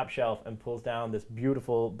very top shelf and pulls down this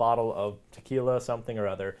beautiful bottle of tequila something or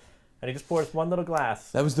other, and he just pours one little glass,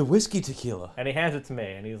 that was the whiskey tequila. and he hands it to me,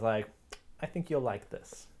 and he's like, I think you'll like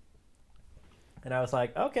this. And I was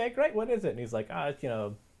like, okay, great, what is it? And he's like, it's,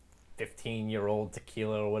 15-year-old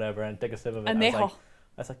tequila or whatever, and take a sip of it. Anejo.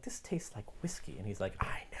 I was like, this tastes like whiskey. And he's like,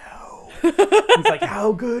 I know. He's like,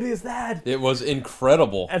 how good is that? It was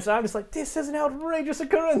incredible. And so I'm just like, this is an outrageous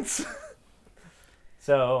occurrence.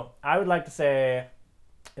 So I would like to say,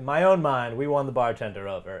 in my own mind, we won the bartender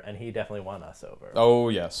over, and he definitely won us over. Oh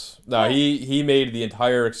yes. No, he made the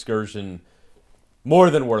entire excursion more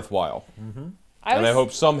than worthwhile. And I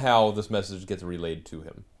hope somehow this message gets relayed to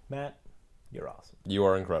him. Matt, you're awesome. You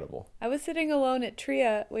are incredible. I was sitting alone at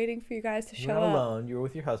Tria waiting for you guys to You're show not up. alone. You were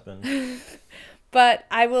with your husband. But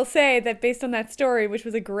I will say that based on that story, which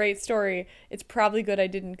was a great story, it's probably good I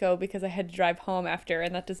didn't go because I had to drive home after,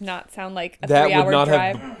 and that does not sound like a That would 3-hour not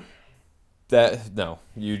drive. have. No,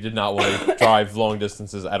 you did not want to drive long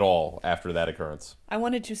distances at all after that occurrence. I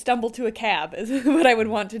wanted to stumble to a cab is what I would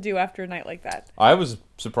want to do after a night like that. I was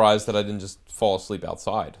surprised that I didn't just fall asleep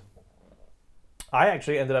outside. I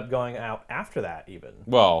actually ended up going out after that, even.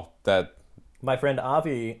 Well, that My friend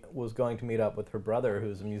Avi was going to meet up with her brother,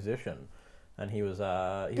 who's a musician, and he was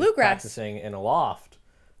Bluegrass. practicing in a loft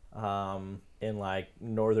in like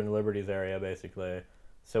Northern Liberties area, basically.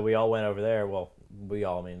 So we all went over there. Well, we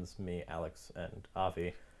all means me, Alex, and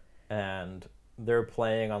Avi, and they're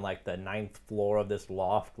playing on like the 9th floor of this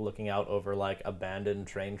loft, looking out over like abandoned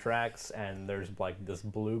train tracks, and there's like this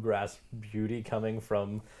bluegrass beauty coming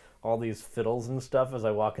from all these fiddles and stuff as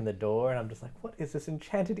I walk in the door, and I'm just like, what is this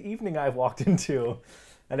enchanted evening I've walked into?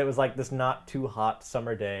 And it was like this not too hot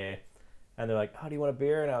summer day, and they're like, oh, do you want a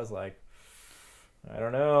beer? And I was like, I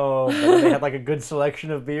don't know. But then they had like a good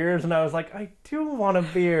selection of beers, and I was like, I do want a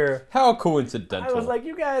beer. How coincidental. I was like,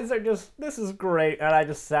 you guys are just, this is great. And I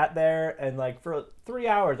just sat there, and like for 3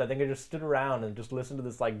 hours, I think I just stood around and just listened to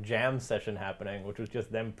this like jam session happening, which was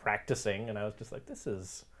just them practicing. And I was just like, this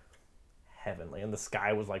is heavenly. And the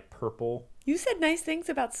sky was like purple. You said nice things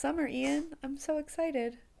about summer, Ian. I'm so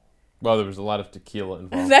excited. Well, there was a lot of tequila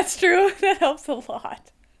involved. That's true. That helps a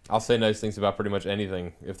lot. I'll say nice things about pretty much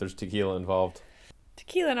anything if there's tequila involved.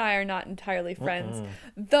 Tequila and I are not entirely friends.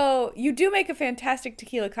 Though you do make a fantastic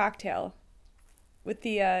tequila cocktail. With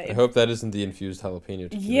the I hope that isn't the infused jalapeno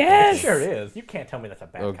tequila. Yes! Sure it is. You can't tell me that's a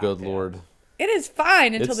bad Oh, cocktail. good Lord. it is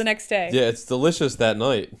fine until It's- the next day. Yeah, it's delicious that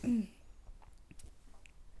night.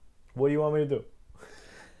 What do you want me to do?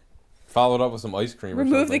 Follow it up with some ice cream or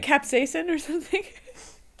Remove the something. capsaicin or something.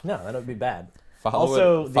 No, that would be bad.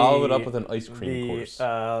 Follow it the- up with an ice cream course.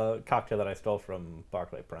 The cocktail that I stole from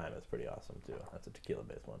Barclay Prime is pretty awesome, too. That's a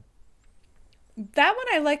tequila-based one. That one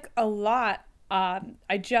I like a lot.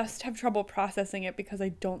 I just have trouble processing it because I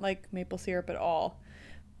don't like maple syrup at all.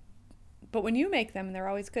 But when you make them, they're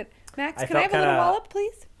always good. Max, I can I have felt a little kinda- wallop,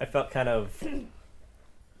 please? I felt kind of,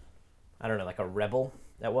 I don't know, like a rebel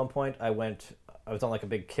at one point. I was on like a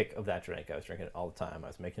big kick of that drink. I was drinking it all the time. I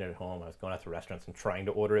was making it at home. I was going out to restaurants and trying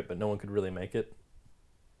to order it, but no one could really make it.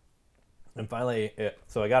 And finally,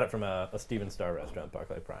 so I got it from a Steven Star restaurant,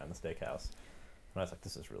 Barclay Prime, the steakhouse. And I was like,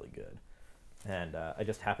 this is really good. And I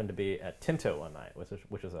just happened to be at Tinto one night,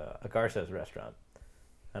 which is a Garces restaurant.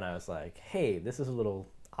 And I was like, hey, this is a little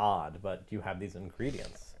odd, but do you have these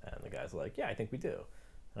ingredients? And the guy's like, yeah, I think we do.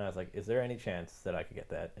 And I was like, is there any chance that I could get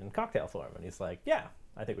that in cocktail form? And he's like, yeah,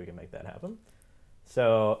 I think we can make that happen.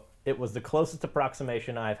 So it was the closest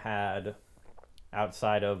approximation I've had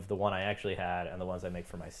outside of the one I actually had and the ones I make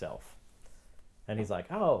for myself. And he's like,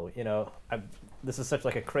 oh, this is such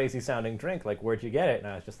like a crazy sounding drink. Like, where'd you get it? And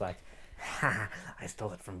I was just like, ha, I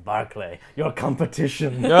stole it from Barclay, your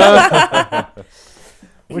competition.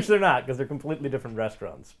 Which they're not, because they're completely different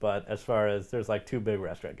restaurants. But as far as, there's like two big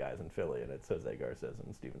restaurant guys in Philly, and it's Jose Garces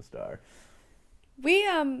and Steven Star. We,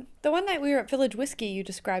 the one night we were at Village Whiskey, you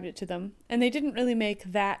described it to them, and they didn't really make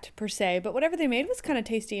that per se, but whatever they made was kind of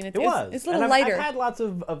tasty, and it's a little and lighter. I've had lots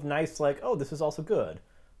of nice, like, oh, this is also good.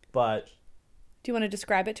 But Do you want to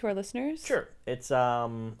describe it to our listeners? sure, it's a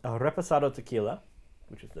reposado tequila,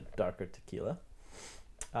 which is the darker tequila.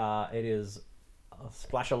 It is a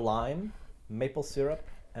splash of lime, maple syrup,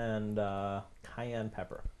 and cayenne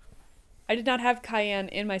pepper. I did not have cayenne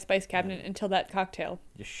in my spice cabinet until that cocktail.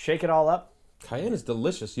 You shake it all up. Cayenne is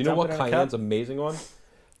delicious. You know Dump what it in a cayenne's cup. amazing on?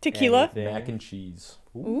 Tequila? Anything. Mac and cheese.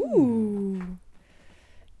 Ooh.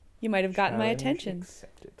 You might have gotten my Challenge attention.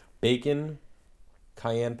 accepted. Bacon,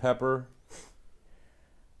 cayenne pepper,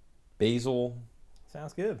 basil.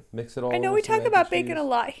 Sounds good. Mix it all I know over we some talk mac about and bacon a cheese.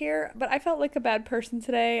 lot here, but I felt like a bad person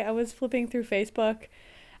today. I was flipping through Facebook,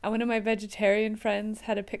 and one of my vegetarian friends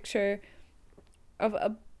had a picture of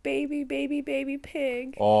a baby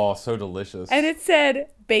pig. Oh, so delicious. And it said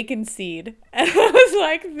bacon seed. And I was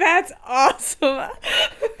like, that's awesome.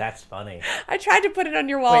 That's funny. I tried to put it on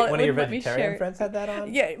your wall. Wait, one it of your wouldn't let me share vegetarian it. friends had that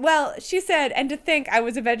on? Yeah, well, she said, and to think I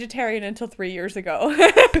was a vegetarian until 3 years ago.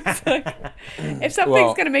 It's like, if something's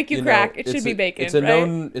Well, going to make you know, crack, it it's should be a- bacon, It's a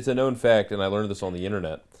right? it's a known fact, and I learned this on the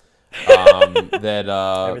internet. That Everything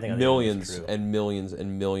on the internet is millions true. and millions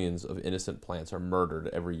and millions of innocent plants are murdered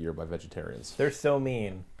every year by vegetarians. They're so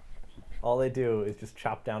mean. All they do is just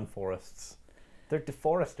chop down forests. They're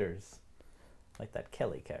deforesters. Like that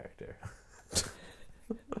Kelly character.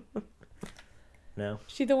 No?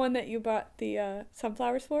 She the one that you bought the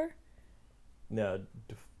sunflowers for? No,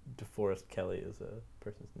 DeForest Kelly is a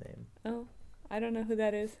person's name. Oh, I don't know who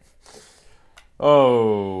that is.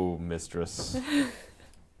 Oh, mistress.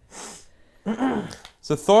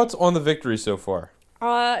 So thoughts on the victory so far?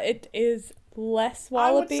 It is less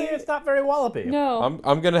I would wallopy. say it's not very wallopy. No.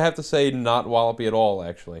 I'm gonna have to say not wallopy at all,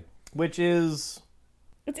 actually. Which is...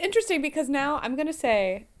 It's interesting because now I'm going to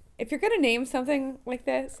say, if you're going to name something like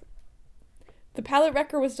this, the palate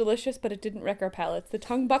wrecker was delicious, but it didn't wreck our palates. The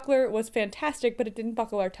tongue buckler was fantastic, but it didn't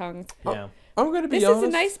buckle our tongues. Yeah. I'm gonna be This honest. is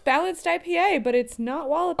a nice balanced IPA, but it's not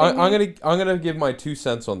walloping. I'm gonna give my 2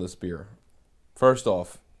 cents on this beer. First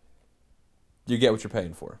off, you get what you're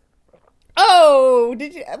paying for. Oh,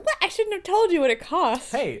 did you? What? I shouldn't have told you what it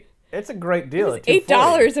cost. Hey, it's a great deal. it was at $8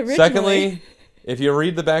 $2.40. originally. Secondly, if you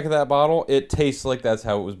read the back of that bottle, it tastes like that's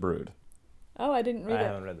how it was brewed. Oh, I didn't I read it.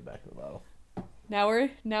 haven't read the back of the bottle. Now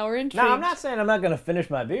we're intrigued. No, I'm not saying I'm not gonna finish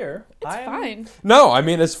my beer. It's fine. No, I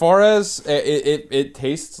mean, as far as it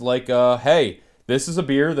tastes like, hey, this is a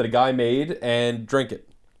beer that a guy made, and drink it.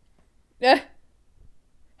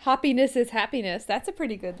 Hoppiness is happiness. That's a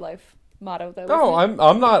pretty good life motto, though. No, isn't it?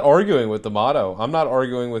 I'm not arguing with the motto. I'm not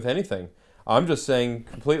arguing with anything. I'm just saying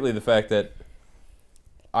completely the fact that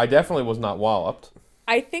I definitely was not walloped.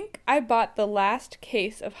 I think I bought the last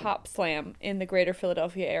case of Hop Slam in the greater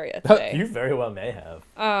Philadelphia area today. You very well may have.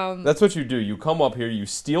 That's what you do. You come up here, you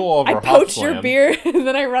steal all of I our poach Hop your Slam. beer and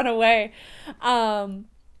then I run away.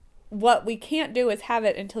 What we can't do is have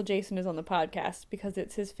it until Jason is on the podcast because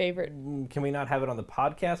it's his favorite. Can we not have it on the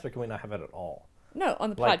podcast, or can we not have it at all? No,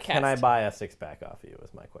 on the Like, podcast. can I buy a 6-pack off you?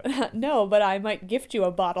 Is my question. No, but I might gift you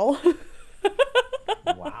a bottle.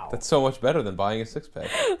 Wow. That's so much better than buying a 6-pack.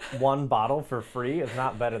 One bottle for free is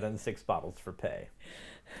not better than 6 bottles for pay.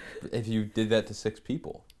 If you did that to 6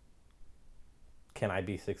 people. Can I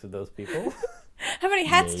be 6 of those people? How many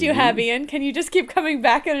hats do you have, Ian? Can you just keep coming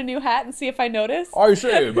back in a new hat and see if I notice? I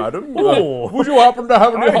say, madam, Oh. would you happen to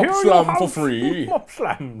have any I Hop hear you Slam have for free? Hop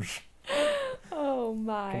slams. Oh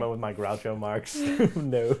my. Come on with my Groucho Marx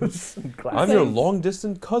nose. and I'm glasses. your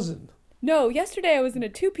long-distance cousin. No, yesterday I was in a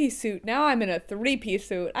 2-piece suit. Now I'm in a 3-piece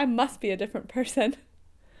suit. I must be a different person.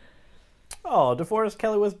 Oh, DeForest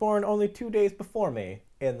Kelly was born only 2 days before me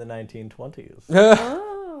in the 1920s. Oh.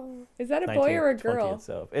 Is that a boy or a 1920 girl?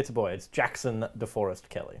 itself. It's a boy. It's Jackson DeForest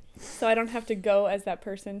Kelly. So I don't have to go as that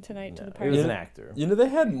person tonight to the He was party. an actor. You know, they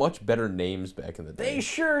had much better names back in the day. They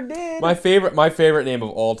sure did. My favorite name of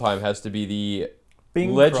all time has to be the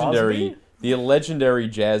Bing legendary Crosby?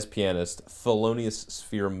 jazz pianist Thelonious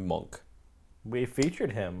Sphere Monk. We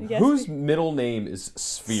featured him. Yes, Whose we- middle name is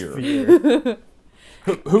Sphere? Sphere.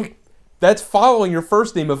 Who? That's following your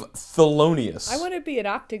first name of Thelonious. I want to be an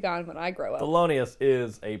octagon when I grow up. Thelonious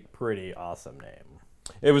is a pretty awesome name.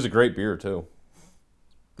 It was a great beer too.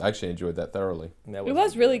 I actually enjoyed that thoroughly. That It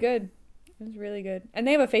was really good. It was really good. And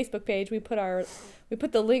they have a Facebook page. We put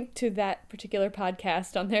the link to that particular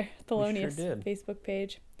podcast on their Thelonious did. Facebook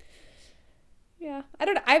page. Yeah. I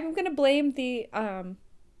don't know. I'm going to blame the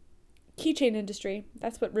keychain industry.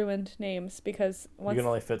 That's what ruined names because You once can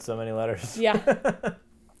only fit so many letters. yeah.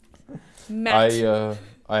 Matt.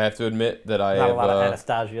 I have to admit that I Not have a lot of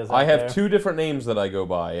Anastasias out I have there. 2 different names that I go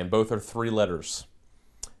by, and both are 3 letters.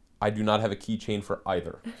 I do not have a keychain for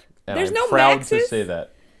either, and There's I'm no proud Maxes? to say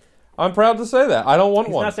that. I'm proud to say that. I don't want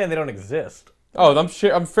He's one. not saying they don't exist. Oh,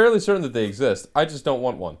 I'm fairly certain that they exist. I just don't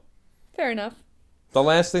want one. Fair enough. The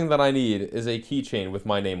last thing that I need is a keychain with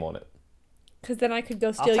my name on it. Because then I could go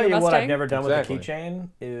I'll steal tell your you what I've Mustang. never done Exactly. with a keychain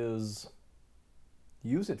is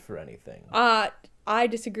use it for anything. I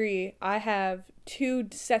disagree. I have 2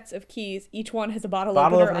 sets of keys. Each one has a bottle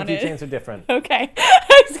Bottle opener opener on it. keychains are different. Okay.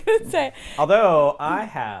 I was going to say. Although I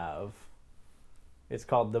have, it's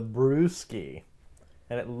called the Brewski,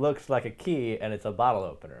 and it looks like a key, and it's a bottle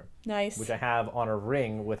opener, Nice. which I have on a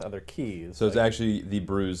ring with other keys. So it's Like- actually the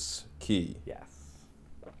Brews key. yes.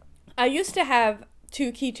 I used to have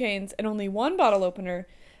 2 keychains and only 1 bottle opener,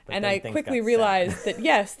 But and then I things quickly got sad. realized that,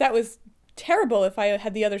 yes, that was terrible if I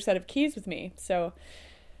had the other set of keys with me. So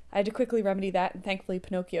I had to quickly remedy that, and thankfully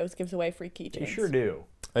Pinocchio's gives away free keychains. You sure do.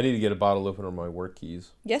 I need to get a bottle opener on my work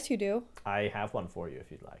keys. Yes, you do. I have one for you if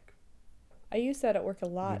you'd like. I use that at work a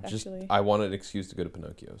lot, Just actually. I want an excuse to go to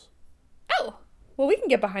Pinocchio's. Oh! Well, we can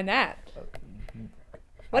get behind that.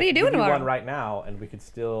 What are you Give doing tomorrow? one right now, and we could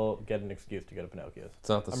still get an excuse to go to Pinocchio's. It's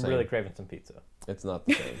not the I'm same. really craving some pizza. It's not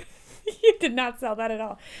the same. You did not sell that at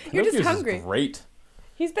all. You're just Pinocchio's hungry. Is great.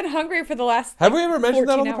 He's been hungry for the last. Have we ever mentioned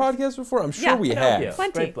that on 14 the hours. podcast before? I'm sure Yeah, we Pinocchio, have.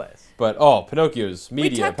 Plenty. great place. But Pinocchio's,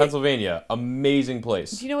 Media, talked- Pennsylvania, amazing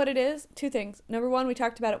place. Do you know what it is? 2 things. Number 1, we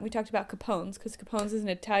talked about it. We talked about Capone's because Capone's is an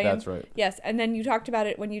Italian. That's right. Yes, and then you talked about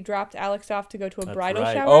it when you dropped Alex off to go to a That's bridal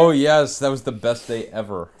right. shower. Oh yes, that was the best day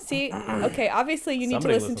ever. See, okay, obviously you need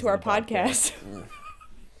Somebody to listen to our listens to the podcast.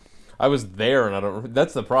 I was there, and I don't.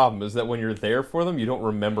 That's the problem is that when you're there for them, you don't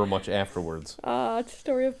remember much afterwards. It's a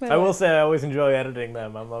story of my I life. will say I always enjoy editing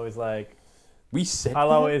them. I'm always like, We said I'll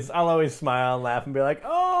that? always smile and laugh and be like,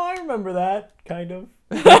 oh, I remember that, kind of.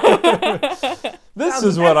 This Sounds-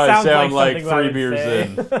 is what that I sounds sound like something I 3 would beers say.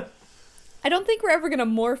 in. I don't think we're ever going to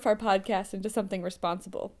morph our podcast into something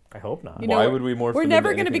responsible. I hope not. You know, Why would we morph? We're it never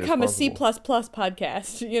into going to anything become a C++ responsible?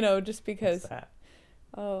 podcast, just because, What's that?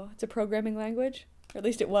 oh, it's a programming language. Or at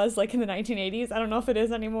least it was like in the 1980s. I don't know if it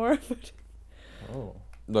is anymore. But Oh.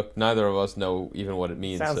 Look, neither of us know even what it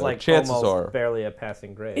means. Sounds so like chances almost are. barely a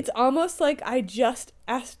passing grade. it's almost like I just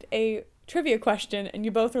asked a trivia question and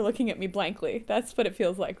you both are looking at me blankly. That's what it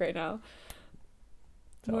feels like right now.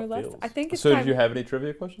 That's how More or it less. feels. I think it's So time. did you have any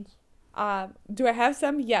trivia questions? Do I have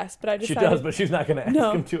some? Yes, but I She decided does, but she's not going to ask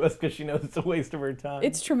No. him to us because she knows it's a waste of her time.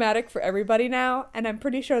 it's traumatic for everybody now, and I'm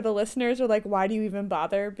pretty sure the listeners are like, why do you even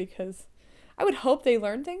bother? Because I would hope they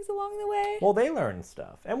learn things along the way. Well, they learn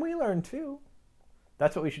stuff, and we learn too.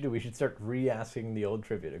 That's what we should do. We should start re-asking the old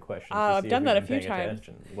trivia questions. I've done that a few times.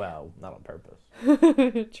 Attention. Well, not on purpose.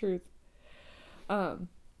 Truth.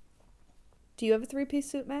 Do you have a three-piece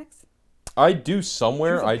suit, Max? I do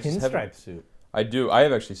somewhere. I She's a just pinstripe haven't. suit. I do. I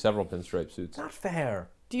have actually several pinstripe suits. Not fair.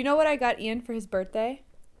 Do you know what I got Ian for his birthday?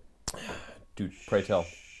 Dude, pray tell.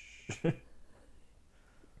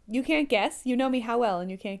 You can't guess. You know me how well, and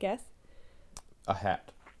you can't guess? A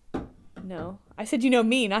hat. No. I said you know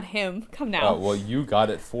me, not him. Come now. Oh, well, you got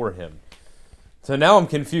it for him. So now I'm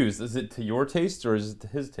confused. Is it to your taste or is it to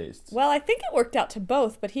his taste? Well, I think it worked out to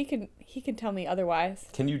both, but he can tell me otherwise.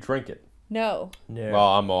 Can you drink it? No. No.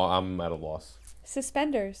 Well, I'm at a loss.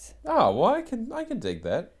 Suspenders. Oh, well, I can dig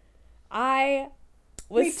that. I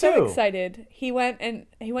was Me so too. excited. He went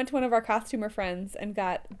to one of our costumer friends and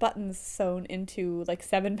got buttons sewn into like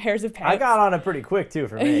 7 pairs of pants. I got on it pretty quick too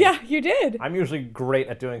for me. Yeah, you did. I'm usually great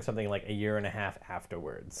at doing something like a year and a half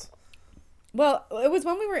afterwards. Well, it was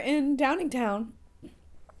when we were in Downingtown,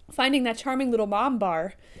 finding that charming little mom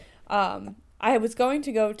bar. I was going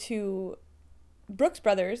to go to Brooks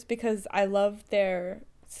Brothers because I love their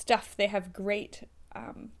stuff. They have great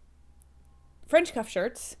French cuff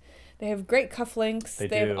shirts. They have great cufflinks.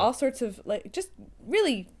 They Have do. all sorts of like just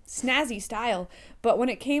really snazzy style. But when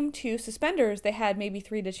it came to suspenders, they had maybe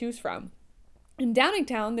 3 to choose from. In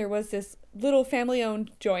Downingtown, there was this little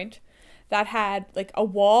family-owned joint that had like a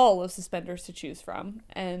wall of suspenders to choose from,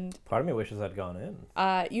 and Part of me wishes I'd gone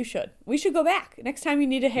in. you should. We should go back next time you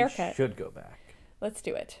need a We haircut. should go back. Let's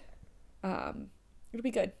do it. It'll be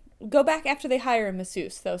good. Go back after they hire a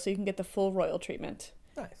masseuse though, so you can get the full royal treatment.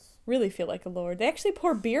 Nice. Really feel like a lord. They actually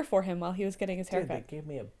poured beer for him while he was getting his Dude, haircut. they gave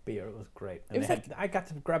me a beer. It was great. It was I got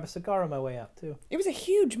to grab a cigar on my way out too. It was a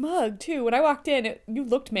huge mug too. When I walked in, you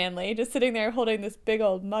looked manly, just sitting there holding this big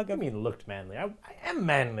old mug I of. mean, looked manly. I am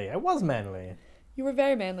manly. I was manly. You were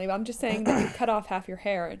very manly, but I'm just saying that you cut off half your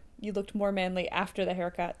hair. And you looked more manly after the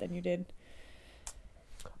haircut than you did.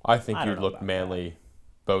 I think I you don't know look about manly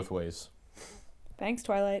both ways. Thanks,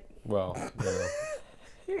 Twilight. Well,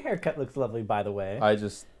 Your haircut looks lovely, by the way. I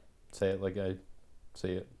just say it like I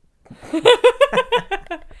say it.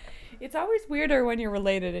 It's always weirder when you're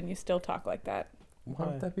related and you still talk like that. Why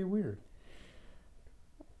would that be weird?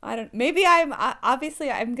 I don't. Maybe obviously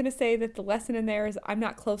I'm gonna say that the lesson in there is I'm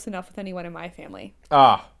not close enough with anyone in my family.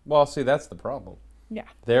 Well, see, that's the problem. Yeah.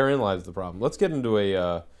 Therein lies the problem. Let's get into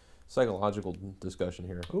a psychological discussion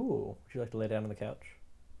here. Ooh, would you like to lay down on the couch?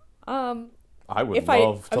 I would If I-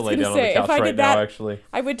 love I to was lay gonna down say, on if the couch I right did now, that- actually.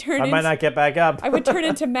 I would turn. I might not get back up. I would turn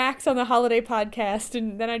into Max on the holiday podcast,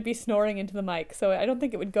 and then I'd be snoring into the mic. So I don't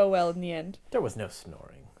think it would go well in the end. There was no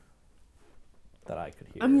snoring that I could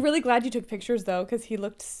hear. I'm really glad you took pictures though, because he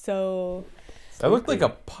looked so. I looked like a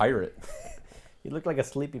pirate. You look like a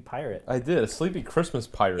sleepy pirate. I did. A sleepy Christmas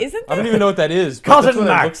pirate. Isn't I don't even know what that is. But that's Cousin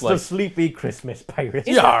what it Max, looks the like. sleepy Christmas pirate.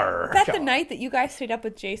 Is Yar. that the night that you guys stayed up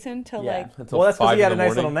with Jason till Yeah. like? Until Well, that's because 5 he had a in the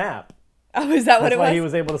nice little morning. nap. Oh, is that what That's it why was? he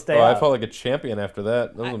was able to stay Oh, I up. felt like a champion after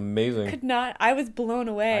that. That was amazing. Could not. I was blown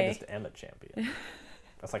I away. just am a champion.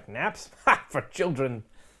 That's like naps ha, for children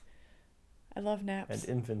I love naps. and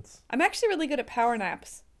infants. I'm actually really good at power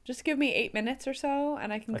naps. Just give me 8 minutes or so,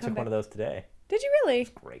 and I can I come took back. one of those today. Did you really?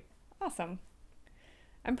 Great. Awesome.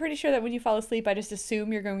 I'm pretty sure that when you fall asleep, I just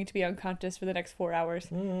assume you're going to be unconscious for the next 4 hours.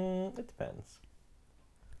 It depends.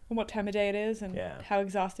 And what time of day it is, and Yeah. how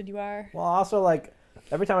exhausted you are. Well, also like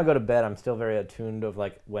every time I go to bed, I'm still very attuned of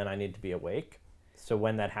like when I need to be awake. So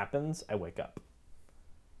when that happens, I wake up.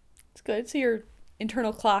 It's good. So your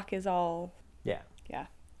internal clock is all. Yeah, Yeah.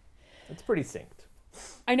 it's pretty synced.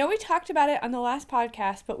 I know we talked about it on the last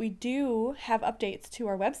podcast, but we do have updates to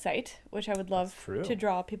our website, which I would love That's true. to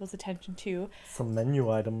draw people's attention to. Some menu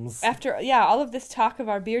items. After, all of this talk of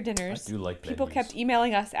our beer dinners, I do like people menus. kept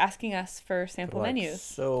emailing us, asking us for sample Like, menus.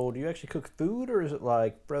 So, do you actually cook food, or is it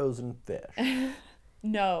like frozen fish?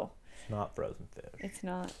 No, It's not frozen fish. it's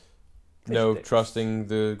not. Fish No sticks. trusting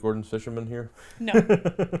the Gordon's fisherman here. No.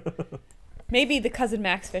 Maybe the cousin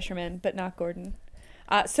Max fisherman, but not Gordon.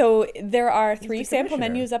 So there are 3 the sample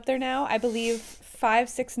commissioner. menus up there now. I believe 5,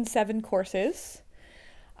 6, and 7 courses.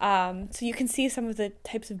 So you can see some of the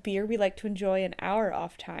types of beer we like to enjoy in our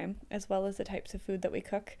off time, as well as the types of food that we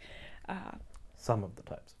cook. Some of the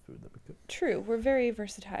types of food that we cook. True, we're very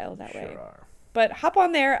versatile that Sure way. are. But hop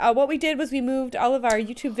on there. What we did was we moved all of our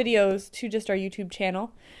YouTube videos to just our YouTube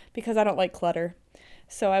channel because I don't like clutter.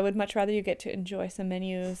 So I would much rather you get to enjoy some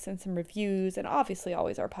menus and some reviews and obviously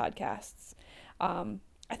always our podcasts.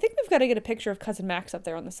 I think we've got to get a picture of Cousin Max up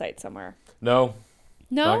there on the site somewhere. No,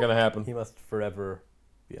 No? not gonna happen. He must forever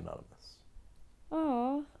be anonymous.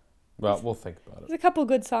 Aw. Well, we'll think about There's it. a couple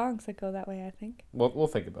good songs that go that way, I think. We'll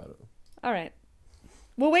think about it. All right.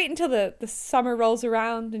 We'll wait until the summer rolls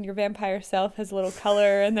around and your vampire self has a little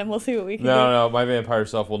color, and then we'll see what we can do. No, my vampire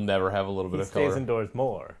self will never have a little bit He of stays color. indoors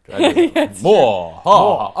more. I do. More. Ha,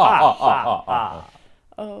 ha, ha, ha, ha, ha.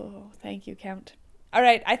 Oh, thank you, Count. All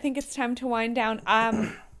right, I think it's time to wind down.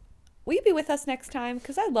 Will you be with us next time?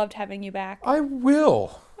 Because I loved having you back. I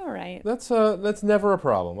will. All right. That's never a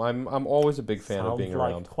problem. I'm always a big fan of being Sounds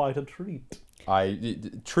like around. quite a treat.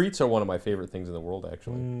 Treats are one of my favorite things in the world,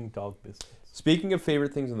 actually. Dog biscuits. Speaking of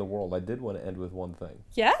favorite things in the world, I did want to end with one thing.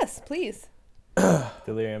 Yes, please.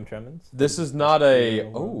 Delirium tremens. This is not a...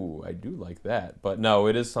 Oh, I do like that. But no,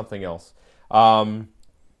 it is something else.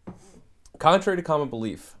 Contrary to common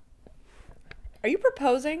belief, Are you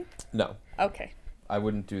proposing? no. Okay. I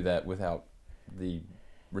wouldn't do that without the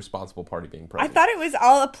responsible party being I present. thought it was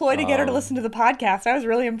all a ploy to get her to listen to the podcast. I was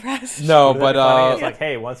really impressed. No, Wouldn't but it be funny? It's like,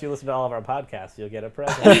 hey, once you listen to all of our podcasts, you'll get a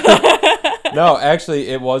present. no, actually,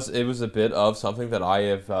 it was a bit of something that I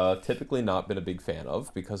have typically not been a big fan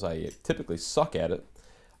of because I typically suck at it.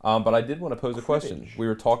 But I did want to pose a question. Cribbage. We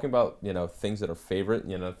were talking about things that are favorite,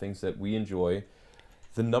 things that we enjoy.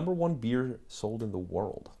 The number one beer sold in the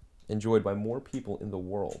world, enjoyed by more people in the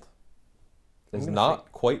world, is gonna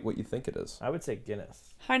not quite what you think it is. I would say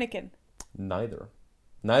Guinness. Heineken. Neither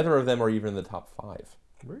of them are even in the top 5.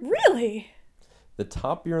 Really? The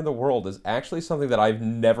top beer in the world is actually something that I've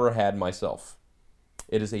never had myself.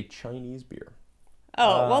 It is a Chinese beer.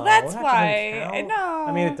 Oh, well, that's that why. doesn't count. No.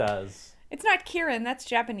 I mean, it does. It's not Kirin. That's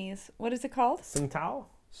Japanese. What is it called? Tsingtao?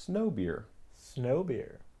 Snow beer. Snow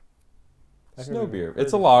beer. I've Snow never beer. heard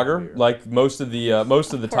It's a of lager. snow beer. Like most of the course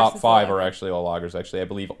top it's a 5 are lager. actually all lagers. Actually, I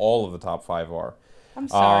believe all of the top 5 are. I'm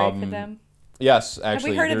sorry for Um, them. Yes, Have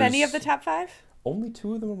actually. we heard of any of the there's top 5? Only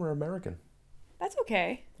 2 of them are American. That's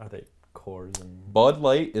okay. Are they Coors and... Bud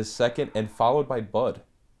Light is second, and followed by Bud.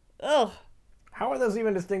 Ugh. How are those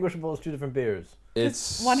even distinguishable as two different beers?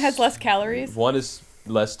 It's One has less calories. One is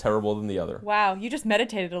less terrible than the other. Wow, you just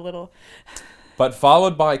meditated a little. But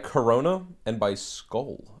followed by Corona and by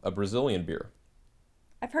Skol, a Brazilian beer.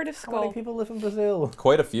 I've heard of How many Skull. people live in Brazil?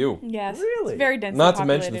 Quite a few. Yes. Really? It's very densely Not to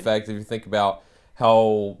populated. mention the fact that if you think about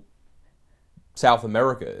how South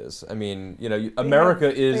America is. I mean,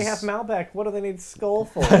 America is... They have Malbec. What do they need Skull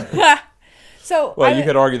for? So, Well, you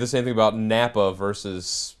could argue the same thing about Napa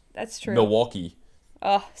versus that's true. Milwaukee.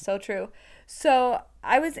 Oh, so true. So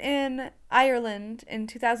I was in Ireland in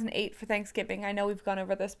 2008 for Thanksgiving. I know we've gone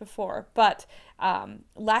over this before, but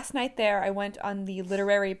last night there I went on the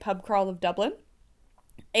literary pub crawl of Dublin,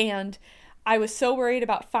 and I was so worried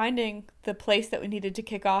about finding the place that we needed to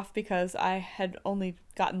kick off because I had only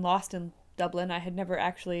gotten lost in Dublin. I had never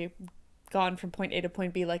actually gone from point A to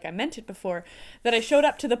point B like I meant it before, that I showed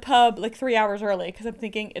up to the pub like 3 hours early because I'm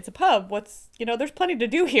thinking, it's a pub. There's plenty to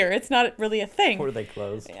do here. It's not really a thing. Were they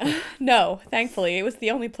closed? No, thankfully. It was the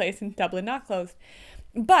only place in Dublin not closed.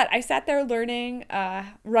 But I sat there learning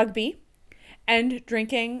rugby and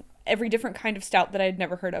drinking every different kind of stout that I had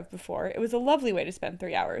never heard of before. It was a lovely way to spend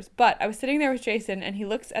 3 hours. But I was sitting there with Jason, and he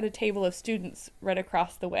looks at a table of students right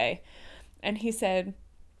across the way. And he said,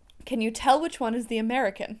 "Can you tell which one is the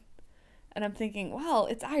American?" And I'm thinking, well,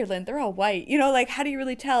 it's Ireland. They're all white. How do you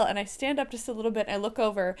really tell? And I stand up just a little bit, and I look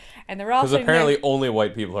over, and they're all Because sitting apparently only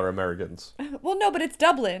white people are Americans. there. Well, no, but it's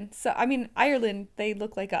Dublin. So, I mean, Ireland, they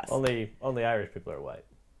look like us. Only Irish people are white.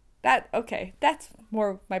 Okay, that's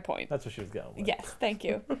more my point. That's what she was going with. Yes, thank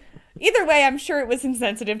you. Either way, I'm sure it was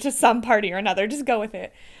insensitive to some party or another. Just go with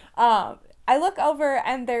it. I look over,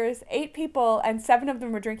 and there's 8 people, and 7 of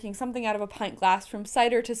them were drinking something out of a pint glass, from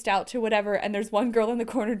cider to stout to whatever, and there's one girl in the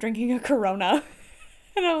corner drinking a Corona.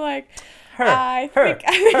 And I'm like, I think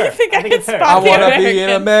I can it's her. spot I the want to be an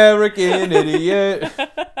American. American idiot.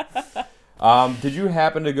 Did you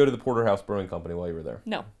happen to go to the Porterhouse Brewing Company while you were there?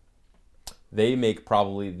 No. They make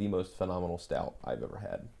probably the most phenomenal stout I've ever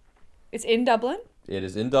had. It's in Dublin? It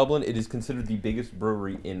is in Dublin. It is considered the biggest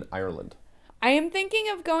brewery in Ireland. I am thinking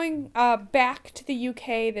of going back to the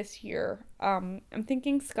UK this year. I'm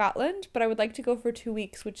thinking Scotland, but I would like to go for 2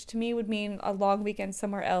 weeks, which to me would mean a long weekend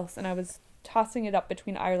somewhere else. And I was tossing it up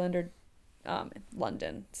between Ireland or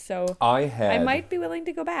London. So I might be willing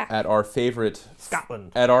to go back. at our favorite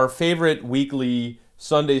Scotland. at our favorite weekly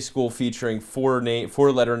Sunday school featuring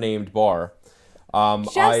four-letter named bar.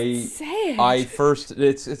 Just say it.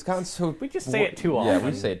 It's gotten so... We just say it too Yeah, we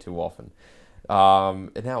often. say it too often.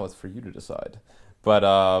 And now it's for you to decide. But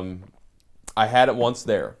I had it once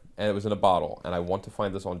there, and it was in a bottle, and I want to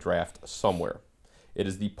find this on draft somewhere. It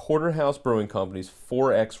is the Porterhouse Brewing Company's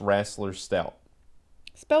 4X Rassler Stout.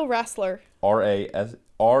 Spell Rassler.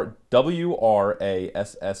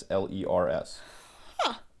 WRASSLERS.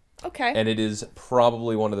 Okay. And it is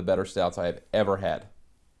probably one of the better stouts I have ever had.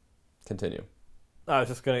 Continue. I was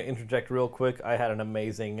just going to interject real quick. I had an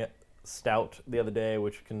amazing stout the other day,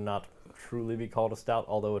 which cannot truly be called a stout,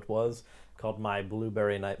 although it was, called My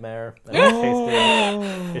Blueberry Nightmare.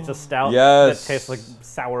 And it's a stout Yes. that tastes like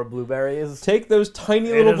sour blueberries. Take those tiny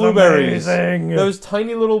It little is blueberries. amazing. Those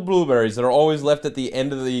tiny little blueberries that are always left at the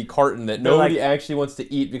end of the carton that nobody like- actually wants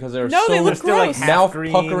to eat because they're No, so they look Still like gross. half mouth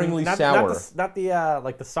green, puckeringly sour. Not the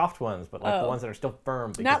like the soft ones, but like Oh. the ones that are still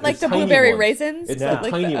firm. because Not like it's the tiny blueberry ones. raisins. It's Yeah. the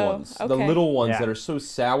like tiny oh, ones, the okay. little ones Yeah. that are so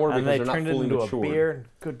sour and because they they're not turned it fully into matured. a beer.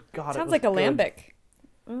 Good God, Sounds it was like a good. lambic.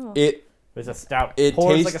 Oh. It's a stout. It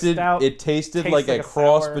Pours like a tasted stout. it tasted tastes like a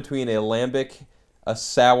cross sour. between a lambic, a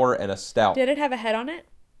sour, and a stout. Did it have a head on it?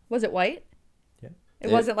 Was it white? Yeah. It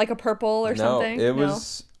wasn't like a purple or something? No, it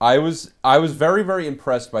was. I was very, very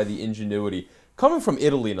impressed by the ingenuity coming from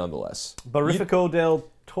Italy, nonetheless. Barifico del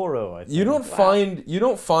Toro. I think. You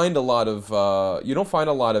don't find a lot of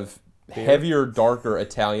Beer? heavier, darker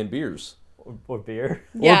Italian beers or beer.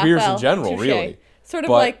 Yeah, or beers well, in general, touche. really. Sort of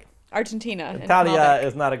But- like Argentina. and Italia Malbec.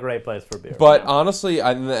 is not a great place for beer. But No. honestly,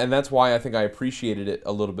 and that's why I think I appreciated it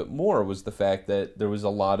a little bit more, was the fact that there was a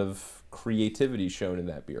lot of creativity shown in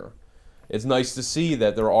that beer. It's nice to see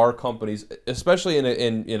that there are companies, especially in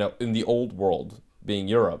the old world, being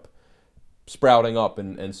Europe, sprouting up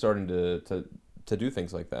and starting to do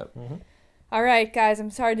things like that. All right, guys,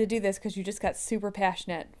 I'm sorry to do this because you just got super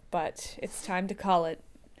passionate, but it's time to call it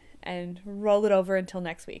and roll it over until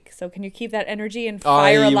next week. So can you keep that energy and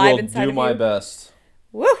fire I alive will inside do of my you? best.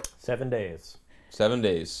 Woo! 7 days. 7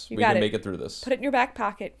 days. You We got can it. make it through this. Put it in your back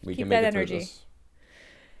pocket. We Keep can that make it energy. through this.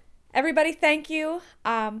 Everybody, thank you.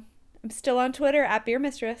 I'm still on Twitter at Beer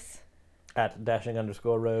Mistress. At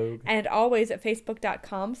 _rogue. And always at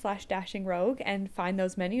facebook.com/dashingrogue and find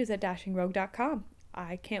those menus at dashingrogue.com.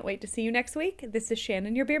 I can't wait to see you next week. This is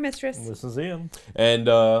Shannon, your beer mistress. This is Ian. And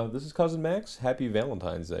this is Cousin Max. Happy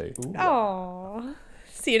Valentine's Day. Aww.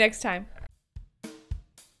 See you next time.